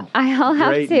 I'll have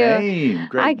great to. Name.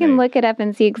 Great I can name. look it up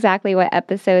and see exactly what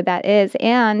episode that is.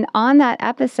 And on that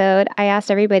episode, I asked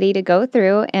everybody to go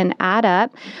through and add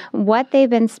up what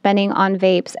they've been spending on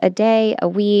vapes a day, a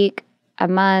week, a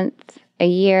month, a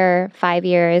year, 5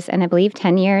 years, and I believe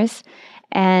 10 years.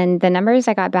 And the numbers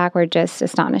I got back were just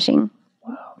astonishing.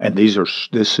 Wow! And this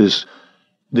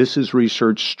is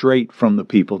research straight from the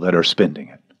people that are spending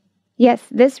it. Yes,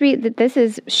 this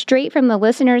is straight from the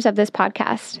listeners of this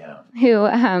podcast who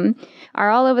are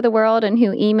all over the world and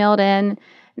who emailed in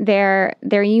their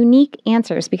unique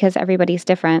answers because everybody's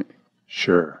different.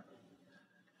 Sure.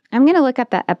 I'm going to look up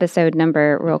that episode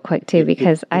number real quick too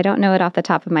because I don't know it off the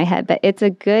top of my head, but it's a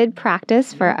good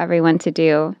practice for everyone to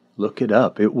do. Look it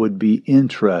up. It would be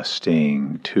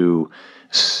interesting to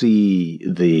see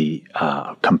the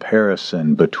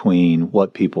comparison between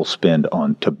what people spend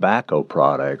on tobacco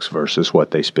products versus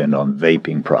what they spend on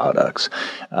vaping products.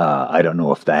 I don't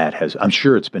know if that I'm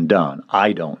sure it's been done.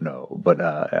 I don't know, but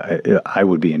I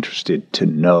would be interested to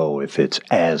know if it's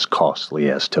as costly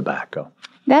as tobacco.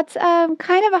 That's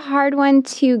kind of a hard one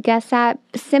to guess at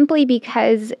simply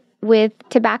because with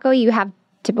tobacco you have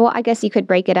well, I guess you could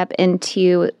break it up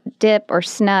into dip or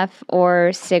snuff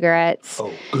or cigarettes.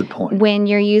 Oh, good point. When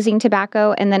you're using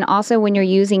tobacco. And then also when you're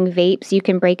using vapes, you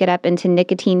can break it up into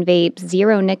nicotine vapes,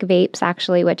 zero nic vapes,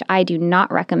 actually, which I do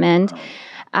not recommend,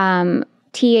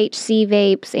 THC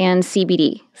vapes, and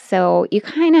CBD. So you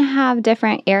kind of have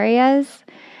different areas.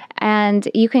 And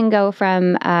you can go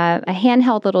from a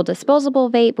handheld little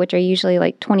disposable vape, which are usually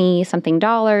like $20-something,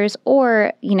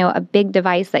 or, a big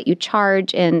device that you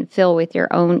charge and fill with your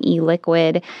own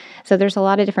e-liquid. So there's a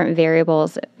lot of different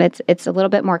variables. It's a little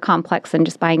bit more complex than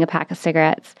just buying a pack of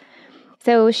cigarettes.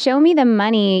 So Show Me the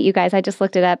Money, you guys, I just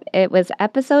looked it up. It was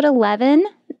episode 11,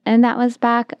 and that was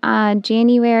back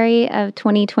January of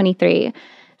 2023.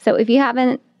 So if you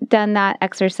haven't done that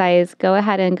exercise, go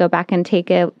ahead and go back and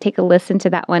take a listen to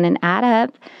that one and add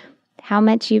up how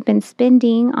much you've been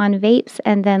spending on vapes.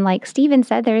 And then, like Steven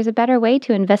said, there's a better way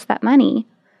to invest that money.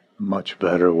 Much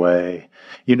better way.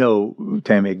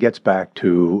 Tami, it gets back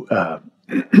to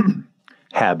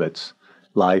habits.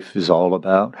 Life is all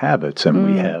about habits, and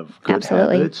we have good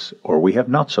habits or we have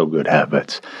not so good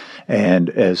habits. And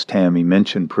as Tami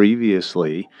mentioned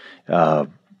previously,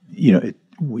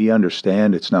 we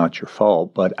understand it's not your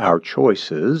fault, but our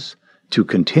choices to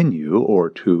continue or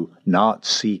to not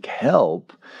seek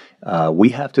help, we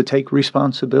have to take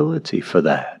responsibility for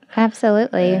that.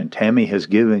 Absolutely. And Tami has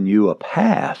given you a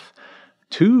path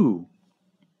to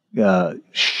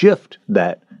shift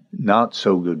that not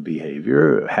so good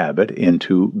behavior habit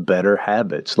into better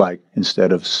habits. Like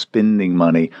instead of spending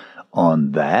money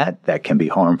on that can be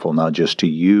harmful not just to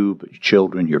you, but your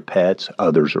children, your pets,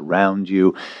 others around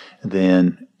you,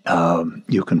 then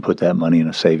you can put that money in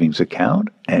a savings account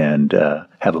and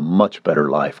have a much better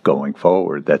life going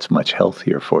forward that's much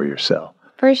healthier for yourself.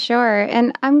 For sure.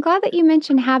 And I'm glad that you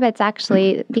mentioned habits,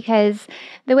 actually, because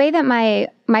the way that my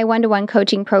one-to-one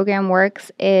coaching program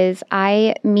works is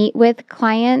I meet with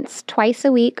clients twice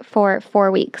a week for 4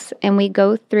 weeks, and we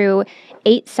go through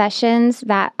 8 sessions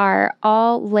that are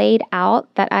all laid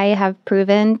out that I have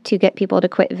proven to get people to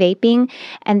quit vaping.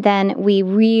 And then we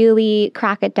really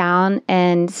crack it down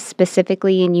and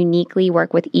specifically and uniquely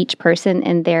work with each person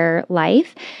in their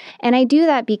life. And I do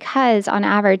that because on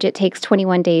average, it takes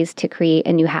 21 days to create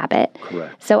a new habit.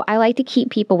 Correct. So I like to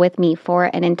keep people with me for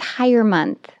an entire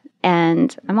month.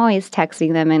 And I'm always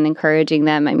texting them and encouraging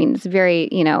them. I mean, it's very,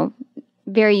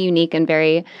 very unique and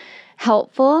very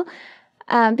helpful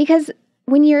because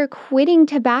when you're quitting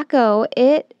tobacco,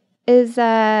 it is,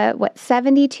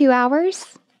 72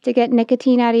 hours to get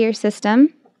nicotine out of your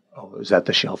system. Oh, is that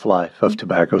the shelf life of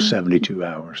tobacco? 72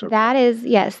 hours. Okay. That is,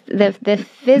 yes, the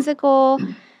physical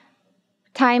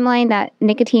timeline that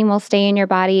nicotine will stay in your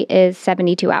body is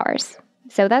 72 hours.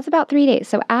 So that's about 3 days.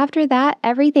 So after that,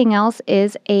 everything else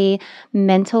is a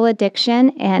mental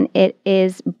addiction, and it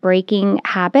is breaking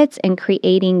habits and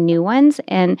creating new ones.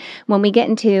 And when we get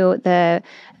into the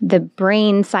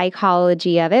brain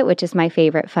psychology of it, which is my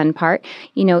favorite fun part,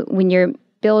 when you're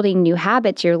building new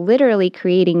habits, you're literally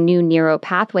creating new neural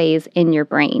pathways in your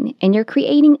brain, and you're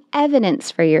creating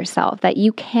evidence for yourself that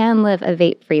you can live a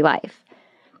vape-free life.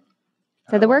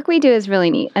 So the work we do is really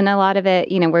neat, and a lot of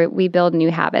it, we build new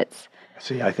habits.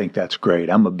 See, I think that's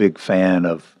great. I'm a big fan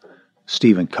of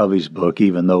Stephen Covey's book,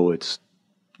 even though it's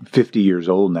 50 years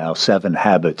old now, 7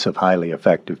 Habits of Highly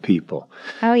Effective People.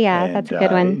 Oh, yeah, and, that's a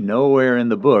good one. Nowhere in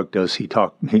the book does he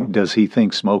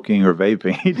think smoking or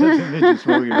vaping, he doesn't mention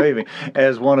smoking or vaping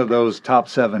as one of those top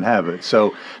 7 habits.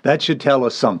 So that should tell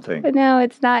us something. No,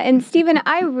 it's not. And Stephen,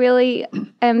 I really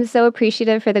am so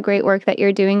appreciative for the great work that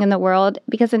you're doing in the world,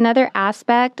 because another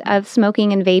aspect of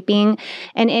smoking and vaping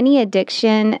and any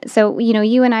addiction, so,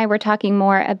 you and I were talking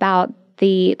more about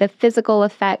the physical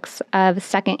effects of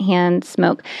secondhand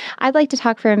smoke. I'd like to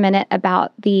talk for a minute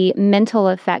about the mental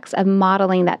effects of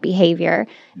modeling that behavior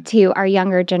to our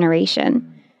younger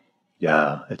generation.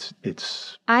 Yeah,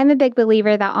 it's. I'm a big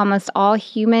believer that almost all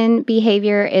human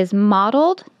behavior is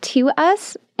modeled to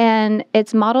us, and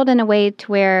it's modeled in a way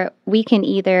to where we can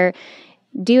either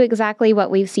do exactly what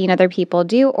we've seen other people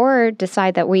do, or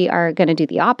decide that we are going to do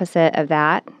the opposite of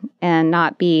that and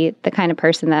not be the kind of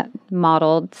person that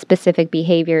modeled specific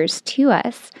behaviors to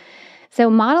us. So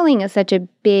modeling is such a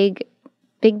big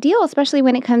deal, especially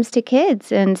when it comes to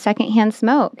kids and secondhand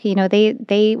smoke.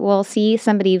 They will see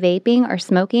somebody vaping or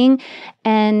smoking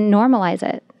and normalize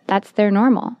it. That's their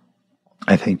normal.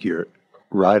 I think you're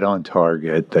right on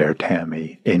target there,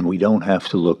 Tami. And we don't have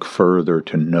to look further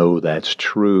to know that's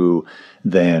true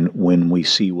than when we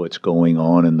see what's going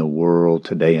on in the world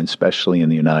today, and especially in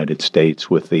the United States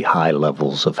with the high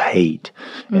levels of hate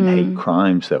and hate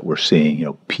crimes that we're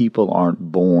seeing. People aren't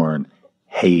born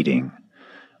hating,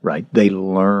 right? They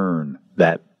learn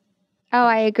that. Oh,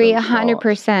 I agree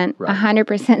 100%.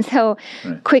 100%. So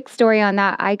quick story on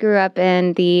that. I grew up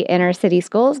in the inner city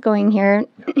schools going here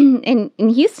in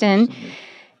Houston.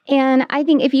 And I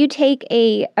think if you take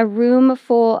a room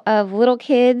full of little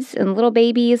kids and little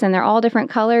babies, and they're all different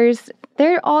colors,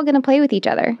 they're all going to play with each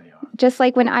other. Just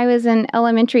like when I was in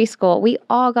elementary school, we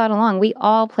all got along. We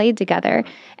all played together.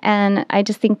 And I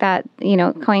just think that,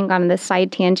 going on this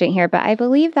side tangent here, but I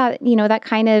believe that, that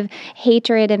kind of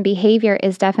hatred and behavior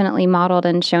is definitely modeled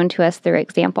and shown to us through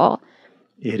example.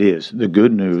 It is. The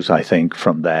good news, I think,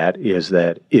 from that is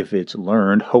that if it's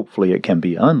learned, hopefully it can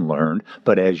be unlearned.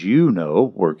 But as you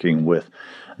know, working with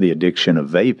the addiction of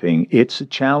vaping, it's a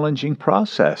challenging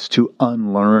process to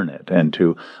unlearn it, and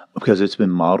because it's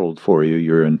been modeled for you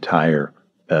your entire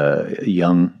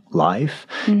young life.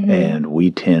 And we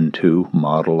tend to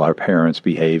model our parents'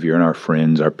 behavior and our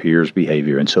friends, our peers'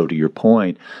 behavior. And so to your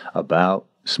point about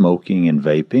smoking and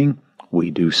vaping, we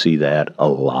do see that a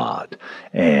lot,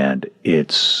 and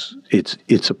it's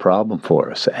a problem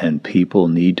for us. And people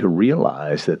need to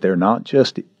realize that they're not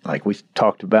just, like we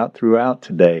talked about throughout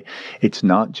today, it's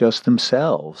not just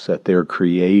themselves that they're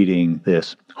creating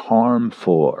this harm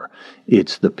for.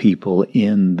 It's the people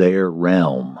in their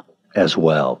realm as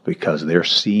well, because they're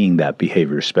seeing that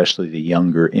behavior, especially the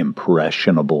younger,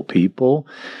 impressionable people.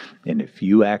 And if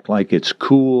you act like it's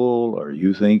cool, or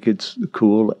you think it's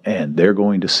cool, and they're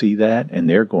going to see that, and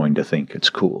they're going to think it's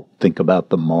cool. Think about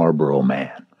the Marlboro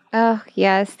Man. Oh,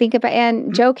 yes.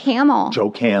 And Joe Camel.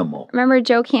 Joe Camel. Remember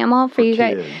Joe Camel for you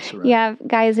guys? Kids, right? Yeah,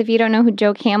 guys, if you don't know who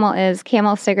Joe Camel is,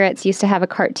 Camel cigarettes used to have a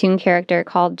cartoon character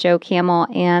called Joe Camel,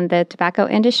 and the tobacco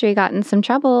industry got in some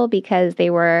trouble because they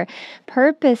were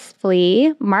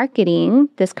purposefully marketing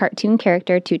this cartoon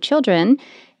character to children.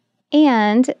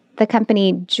 And the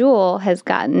company Juul has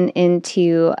gotten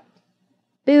into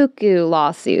buku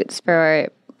lawsuits for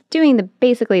doing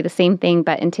basically the same thing,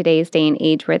 but in today's day and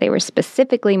age, where they were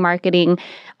specifically marketing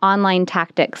online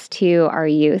tactics to our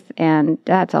youth. And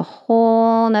that's a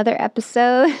whole nother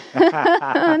episode.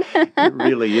 It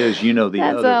really is.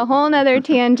 That's a whole nother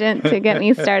tangent to get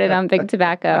me started on big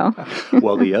tobacco.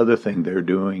 Well, the other thing they're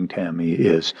doing, Tami,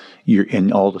 is you're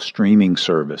in all the streaming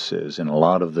services, and a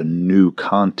lot of the new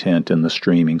content in the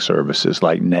streaming services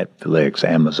like Netflix,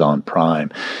 Amazon Prime.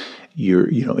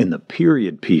 In the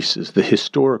period pieces, the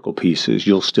historical pieces,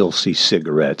 you'll still see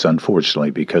cigarettes,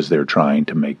 unfortunately, because they're trying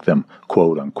to make them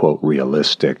quote unquote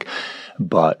realistic.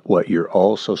 But what you're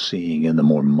also seeing in the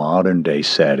more modern day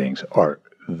settings are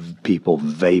people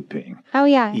vaping. Oh,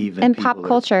 yeah. Even and pop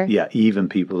culture. Even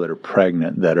people that are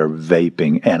pregnant that are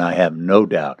vaping. And I have no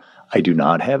doubt, I do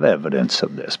not have evidence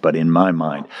of this, but in my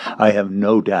mind, I have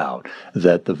no doubt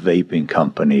that the vaping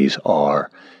companies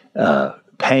are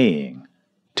paying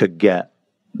to get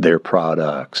their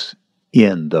products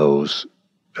in those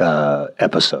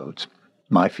episodes.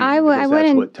 My feeling,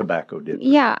 that's what tobacco did.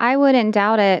 Yeah, I wouldn't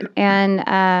doubt it.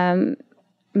 And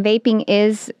vaping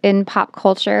is in pop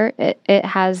culture. It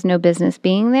has no business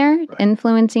being there,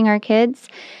 influencing our kids.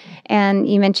 And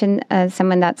you mentioned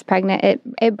someone that's pregnant.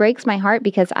 It breaks my heart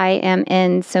because I am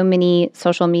in so many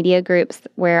social media groups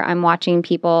where I'm watching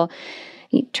people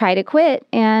try to quit.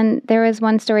 And there was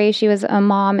one story, she was a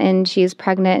mom and she's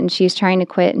pregnant and she's trying to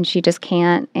quit and she just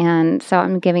can't. And so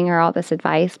I'm giving her all this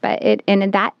advice. But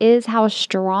that is how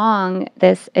strong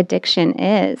this addiction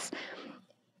is.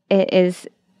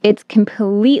 It's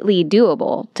completely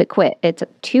doable to quit. It's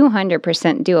 200%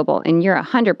 doable and you're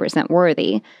 100%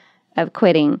 worthy of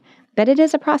quitting. But it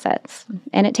is a process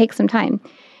and it takes some time.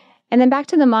 And then back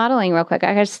to the modeling real quick.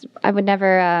 I would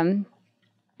never...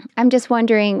 I'm just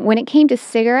wondering, when it came to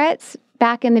cigarettes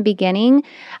back in the beginning,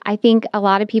 I think a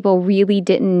lot of people really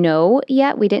didn't know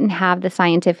yet. We didn't have the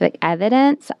scientific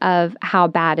evidence of how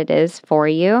bad it is for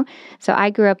you. So I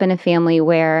grew up in a family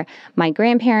where my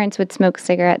grandparents would smoke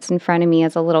cigarettes in front of me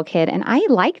as a little kid, and I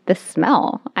liked the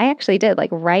smell. I actually did.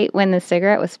 Like right when the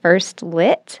cigarette was first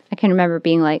lit, I can remember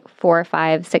being like 4,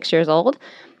 5, 6 years old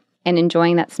and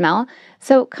enjoying that smell.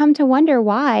 So come to wonder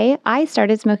why I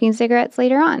started smoking cigarettes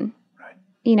later on.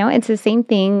 It's the same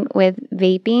thing with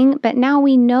vaping, but now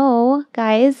we know,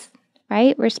 guys,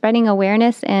 right? We're spreading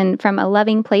awareness and from a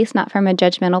loving place, not from a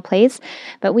judgmental place,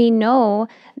 but we know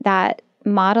that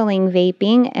modeling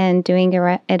vaping and doing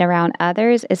it around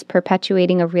others is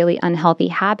perpetuating a really unhealthy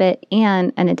habit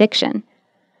and an addiction.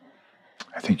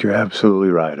 I think you're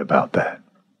absolutely right about that.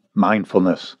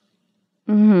 Mindfulness.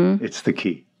 Mm-hmm. It's the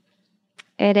key.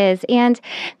 It is. And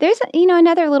there's,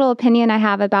 another little opinion I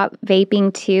have about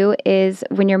vaping too is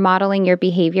when you're modeling your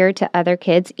behavior to other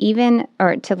kids,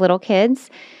 or to little kids.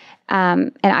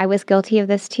 And I was guilty of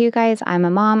this too, guys. I'm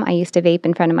a mom. I used to vape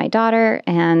in front of my daughter.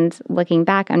 And looking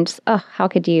back, I'm just, how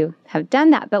could you have done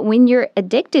that? But when you're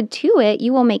addicted to it,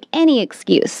 you will make any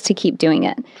excuse to keep doing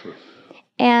it. True.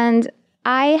 And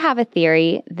I have a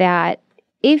theory that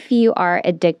if you are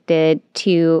addicted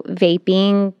to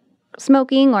vaping,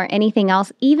 smoking, or anything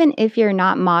else, even if you're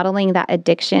not modeling that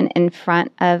addiction in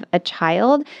front of a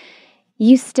child,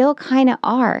 you still kind of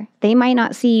are. They might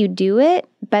not see you do it,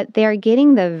 but they're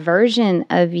getting the version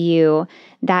of you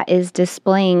that is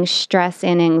displaying stress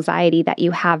and anxiety that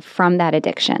you have from that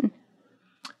addiction.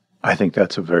 I think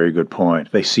that's a very good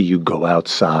point. They see you go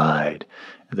outside.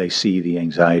 They see the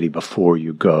anxiety before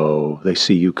you go. They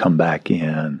see you come back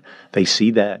in. They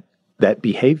see that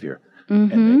behavior.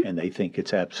 Mm-hmm. And they think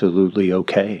it's absolutely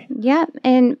okay. Yeah.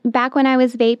 And back when I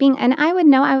was vaping, and I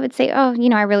would say,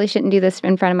 I really shouldn't do this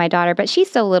in front of my daughter, but she's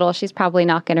so little, she's probably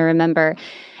not going to remember.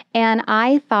 And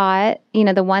I thought,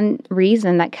 the one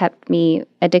reason that kept me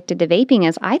addicted to vaping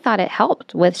is I thought it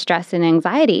helped with stress and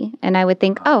anxiety. And I would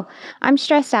think, I'm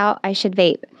stressed out, I should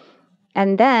vape.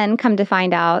 And then come to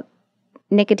find out,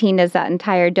 nicotine does that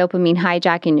entire dopamine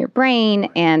hijack in your brain,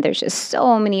 and there's just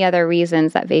so many other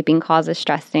reasons that vaping causes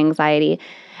stress and anxiety.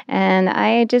 And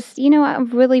I just, I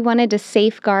really wanted to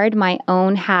safeguard my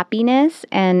own happiness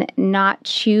and not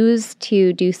choose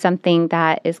to do something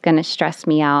that is going to stress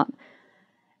me out.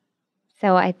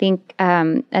 So I think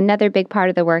another big part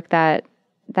of the work that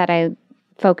I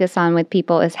focus on with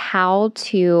people is how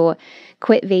to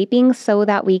quit vaping so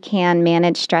that we can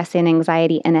manage stress and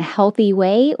anxiety in a healthy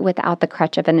way without the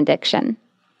crutch of an addiction.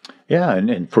 Yeah,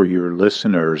 and for your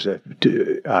listeners,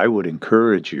 I would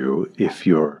encourage you, if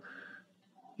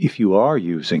you are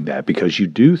using that because you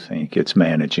do think it's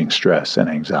managing stress and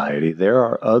anxiety, there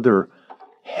are other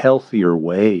healthier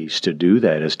ways to do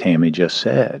that, as Tami just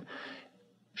said.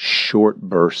 Short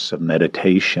bursts of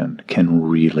meditation can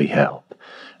really help.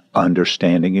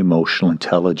 Understanding emotional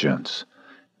intelligence,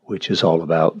 which is all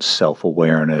about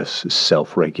self-awareness,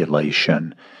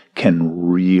 self-regulation, can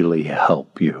really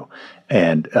help you.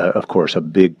 And, of course, a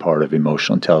big part of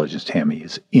emotional intelligence, Tami,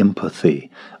 is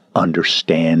empathy,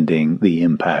 understanding the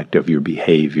impact of your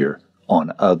behavior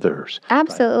on others.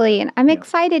 Absolutely. And I'm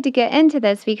excited to get into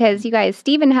this because, you guys,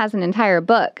 Stephen has an entire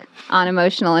book on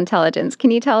emotional intelligence.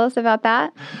 Can you tell us about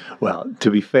that? Well,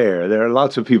 to be fair, there are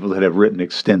lots of people that have written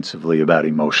extensively about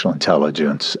emotional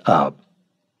intelligence.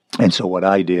 And so what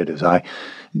I did is I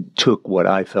took what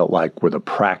I felt like were the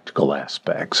practical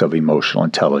aspects of emotional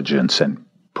intelligence and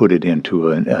put it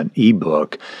into an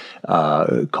ebook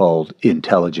called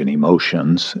Intelligent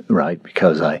Emotions, right?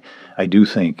 Because I do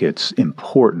think it's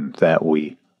important that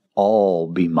we all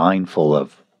be mindful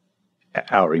of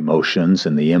our emotions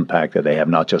and the impact that they have,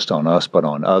 not just on us, but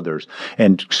on others.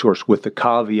 And of course, with the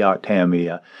caveat,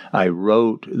 Tami, I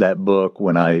wrote that book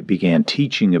when I began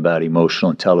teaching about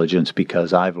emotional intelligence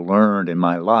because I've learned in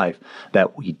my life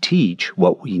that we teach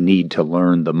what we need to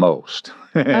learn the most.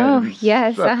 Oh,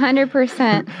 yes,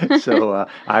 100%. So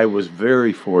I was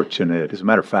very fortunate. As a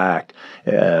matter of fact,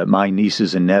 my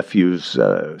nieces and nephews,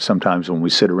 sometimes when we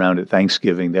sit around at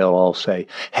Thanksgiving, they'll all say,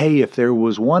 hey, if there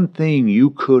was one thing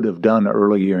you could have done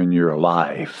earlier in your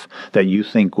life that you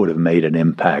think would have made an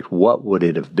impact, what would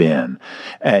it have been?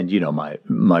 And,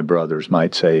 my brothers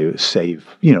might say,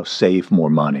 save more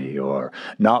money or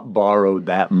not borrow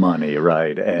that money,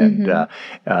 right? And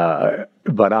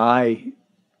but I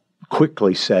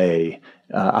quickly say,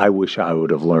 I wish I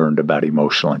would have learned about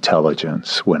emotional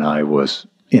intelligence when I was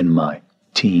in my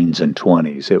teens and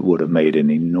 20s. It would have made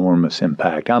an enormous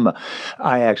impact.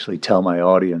 I actually tell my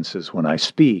audiences when I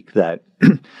speak that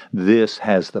this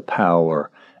has the power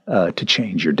to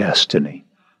change your destiny,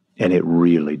 and it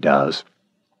really does.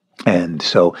 And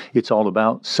so it's all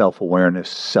about self-awareness,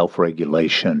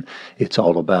 self-regulation. It's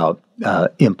all about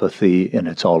empathy, and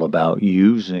it's all about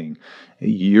using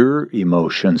your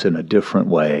emotions in a different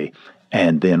way,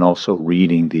 and then also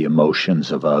reading the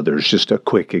emotions of others. Just a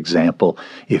quick example.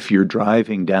 If you're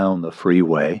driving down the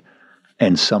freeway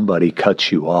and somebody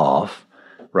cuts you off,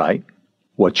 right,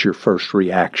 what's your first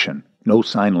reaction? No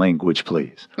sign language,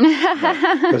 please.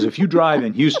 Because if you drive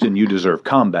in Houston, you deserve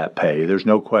combat pay. There's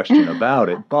no question about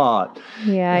it. But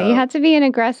yeah, you have to be an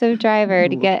aggressive driver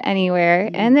to get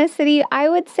anywhere. In this city, I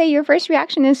would say your first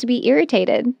reaction is to be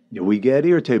irritated. We get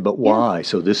irritated, but why? Yeah.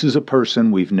 So this is a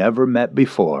person we've never met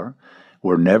before.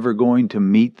 We're never going to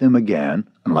meet them again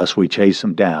unless we chase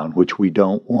them down, which we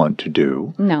don't want to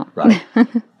do. No. Right?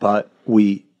 But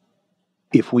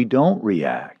if we don't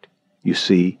react, you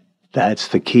see, that's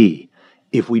the key.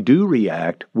 If we do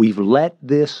react, we've let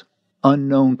this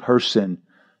unknown person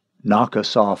knock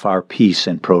us off our peace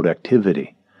and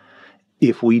productivity.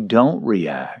 If we don't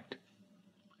react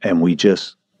and we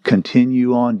just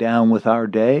continue on down with our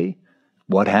day,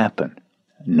 what happened?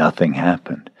 Nothing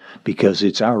happened, because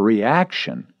it's our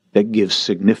reaction that gives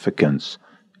significance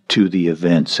to the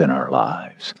events in our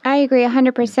lives. I agree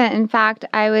 100%. In fact,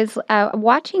 I was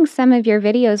watching some of your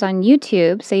videos on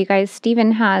YouTube. So you guys,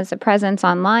 Stephen has a presence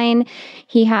online.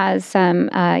 He has some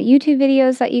YouTube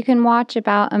videos that you can watch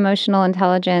about emotional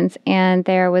intelligence. And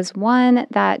there was one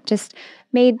that just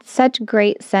made such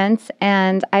great sense.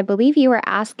 And I believe you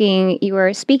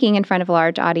were speaking in front of a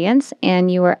large audience, and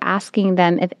you were asking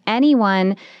them if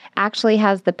anyone actually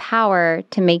has the power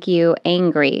to make you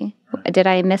angry. Did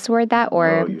I misword that?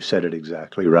 Or no, you said it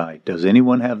exactly right. Does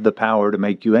anyone have the power to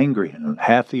make you angry? And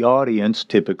half the audience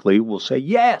typically will say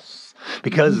yes,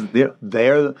 because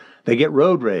they get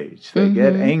road rage, they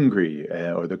get angry,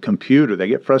 or the computer, they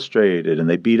get frustrated and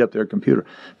they beat up their computer.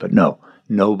 But no,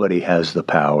 nobody has the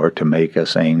power to make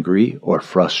us angry or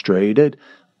frustrated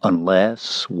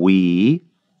unless we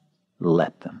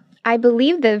let them. I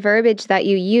believe the verbiage that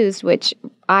you used, which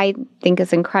I think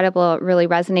is incredible, really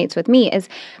resonates with me, is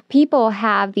people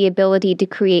have the ability to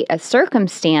create a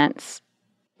circumstance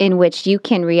in which you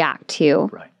can react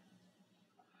to. Right.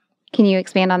 Can you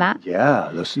expand on that? Yeah,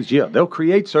 they'll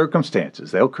create circumstances.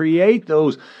 They'll create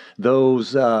those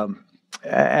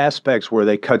aspects where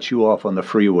they cut you off on the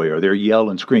freeway, or they'll yell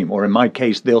and scream, or in my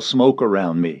case, they'll smoke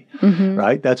around me.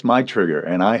 Right? That's my trigger,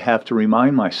 and I have to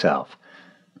remind myself,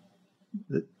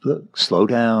 look, slow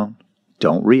down,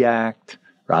 don't react,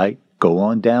 right? Go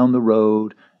on down the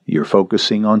road. You're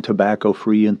focusing on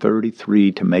tobacco-free and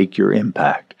 33 to make your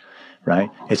impact, right?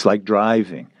 It's like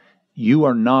driving. You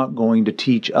are not going to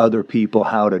teach other people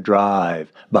how to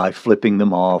drive by flipping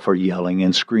them off or yelling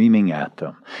and screaming at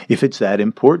them. If it's that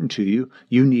important to you,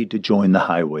 you need to join the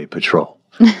highway patrol,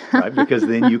 right? Because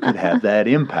then you could have that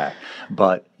impact.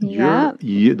 But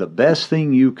the best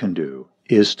thing you can do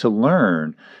is to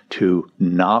learn to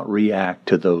not react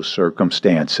to those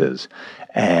circumstances.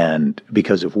 And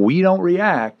because if we don't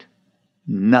react,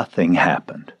 nothing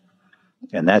happened.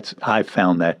 And I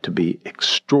found that to be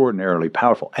extraordinarily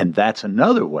powerful. And that's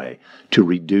another way to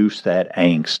reduce that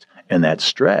angst and that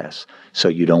stress, so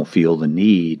you don't feel the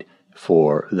need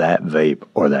for that vape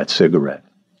or that cigarette,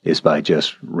 is by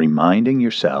just reminding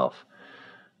yourself,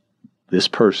 this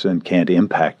person can't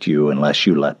impact you unless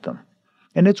you let them.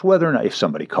 And it's whether or not, if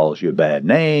somebody calls you a bad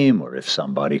name or if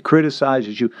somebody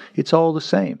criticizes you, it's all the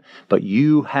same. But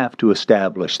you have to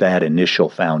establish that initial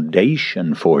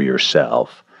foundation for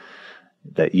yourself,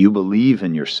 that you believe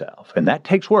in yourself. And that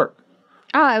takes work.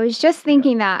 Oh, I was just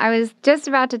thinking that. I was just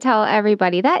about to tell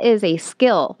everybody that is a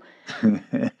skill.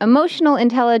 Emotional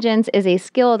intelligence is a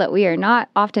skill that we are not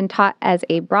often taught as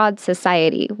a broad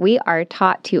society. We are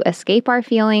taught to escape our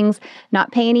feelings,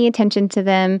 not pay any attention to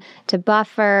them, to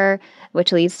buffer,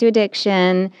 which leads to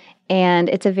addiction. And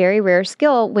it's a very rare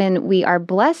skill when we are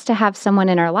blessed to have someone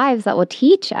in our lives that will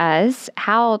teach us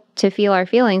how to feel our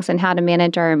feelings and how to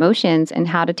manage our emotions and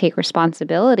how to take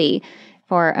responsibility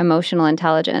for emotional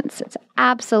intelligence. It's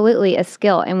absolutely a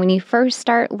skill. And when you first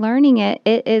start learning it,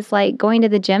 it is like going to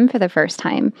the gym for the first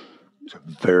time. It's a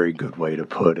very good way to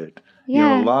put it.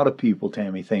 Yeah. You know, a lot of people,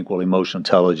 Tami, think, well, emotional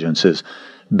intelligence is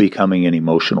becoming an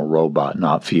emotional robot,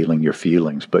 not feeling your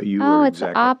feelings. But you are it's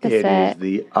exactly the opposite. It is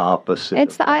the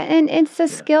opposite. And it's a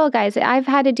skill, guys. I've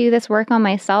had to do this work on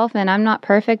myself, and I'm not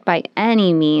perfect by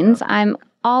any means. Yeah. I'm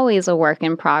always a work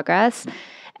in progress.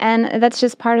 And that's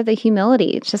just part of the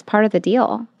humility. It's just part of the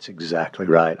deal. That's exactly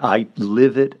right. I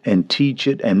live it and teach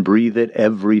it and breathe it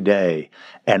every day,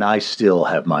 and I still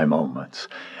have my moments.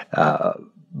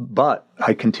 But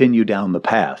I continue down the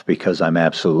path because I'm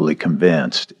absolutely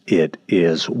convinced it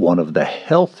is one of the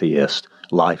healthiest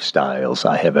lifestyles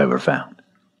I have ever found.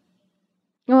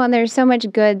 Well, and there's so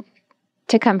much good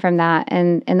to come from that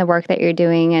and the work that you're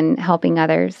doing and helping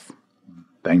others.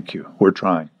 Thank you. We're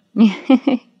trying.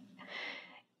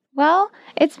 Well,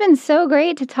 it's been so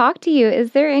great to talk to you.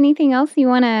 Is there anything else you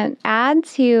want to add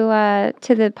to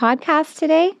the podcast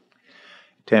today?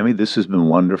 Tami, this has been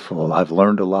wonderful. I've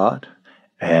learned a lot,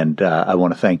 and I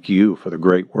want to thank you for the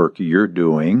great work you're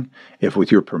doing. If with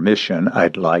your permission,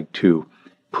 I'd like to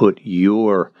put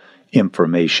your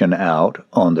information out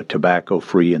on the Tobacco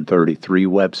Free in 33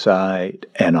 website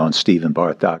and on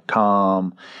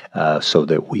StephenBarth.com so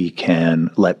that we can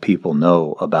let people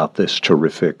know about this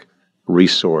terrific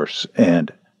resource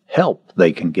and help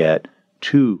they can get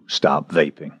to stop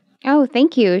vaping. Oh,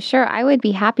 thank you. Sure, I would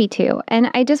be happy to. And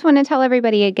I just want to tell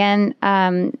everybody again,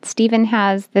 Stephen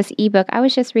has this ebook. I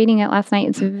was just reading it last night.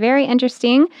 It's very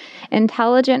interesting.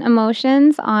 Intelligent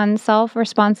Emotions on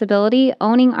Self-Responsibility,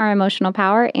 Owning Our Emotional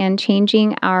Power, and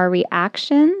Changing Our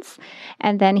Reactions.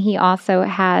 And then he also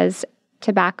has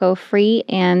Tobacco Free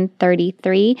and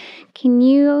 33. Can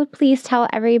you please tell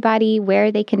everybody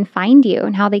where they can find you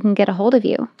and how they can get a hold of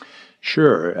you?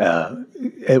 Sure.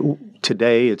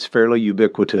 Today, it's fairly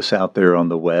ubiquitous out there on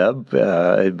the web,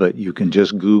 but you can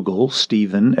just Google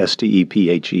Stephen,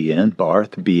 Stephen,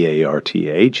 Barth, Barth,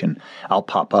 and I'll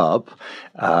pop up.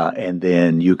 And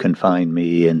then you can find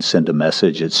me and send a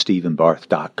message at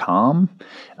StephenBarth.com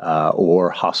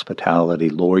or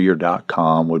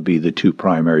HospitalityLawyer.com would be the two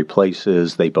primary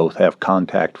places. They both have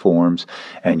contact forms,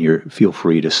 and feel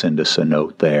free to send us a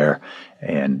note there,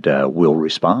 and we'll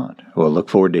respond. We'll look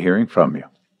forward to hearing from you.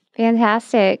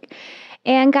 Fantastic.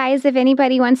 And guys, if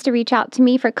anybody wants to reach out to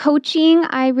me for coaching,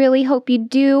 I really hope you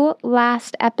do.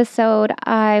 Last episode,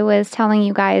 I was telling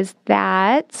you guys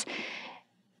that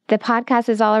the podcast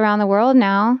is all around the world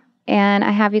now. And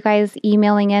I have you guys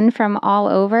emailing in from all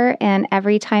over. And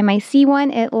every time I see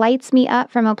one, it lights me up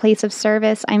from a place of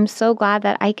service. I'm so glad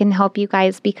that I can help you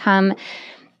guys become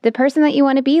the person that you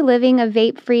want to be, living a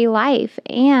vape-free life.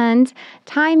 And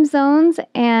time zones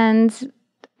and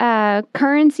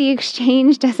currency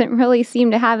exchange doesn't really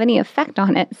seem to have any effect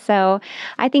on it. So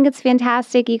I think it's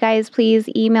fantastic. You guys, please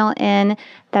email in.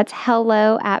 That's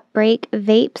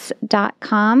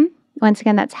hello@breakvapes.com. Once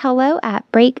again, that's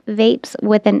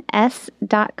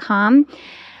hello@breakvapes.com.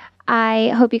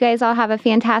 I hope you guys all have a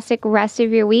fantastic rest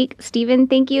of your week. Stephen,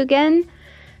 thank you again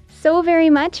so very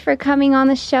much for coming on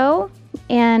the show,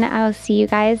 and I'll see you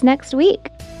guys next week.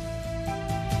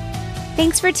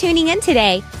 Thanks for tuning in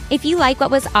today. If you like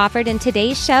what was offered in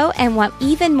today's show and want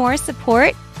even more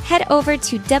support, head over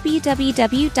to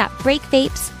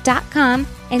www.breakvapes.com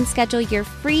and schedule your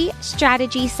free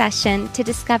strategy session to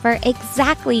discover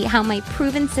exactly how my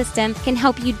proven system can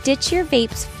help you ditch your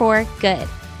vapes for good.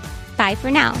 Bye for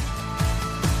now.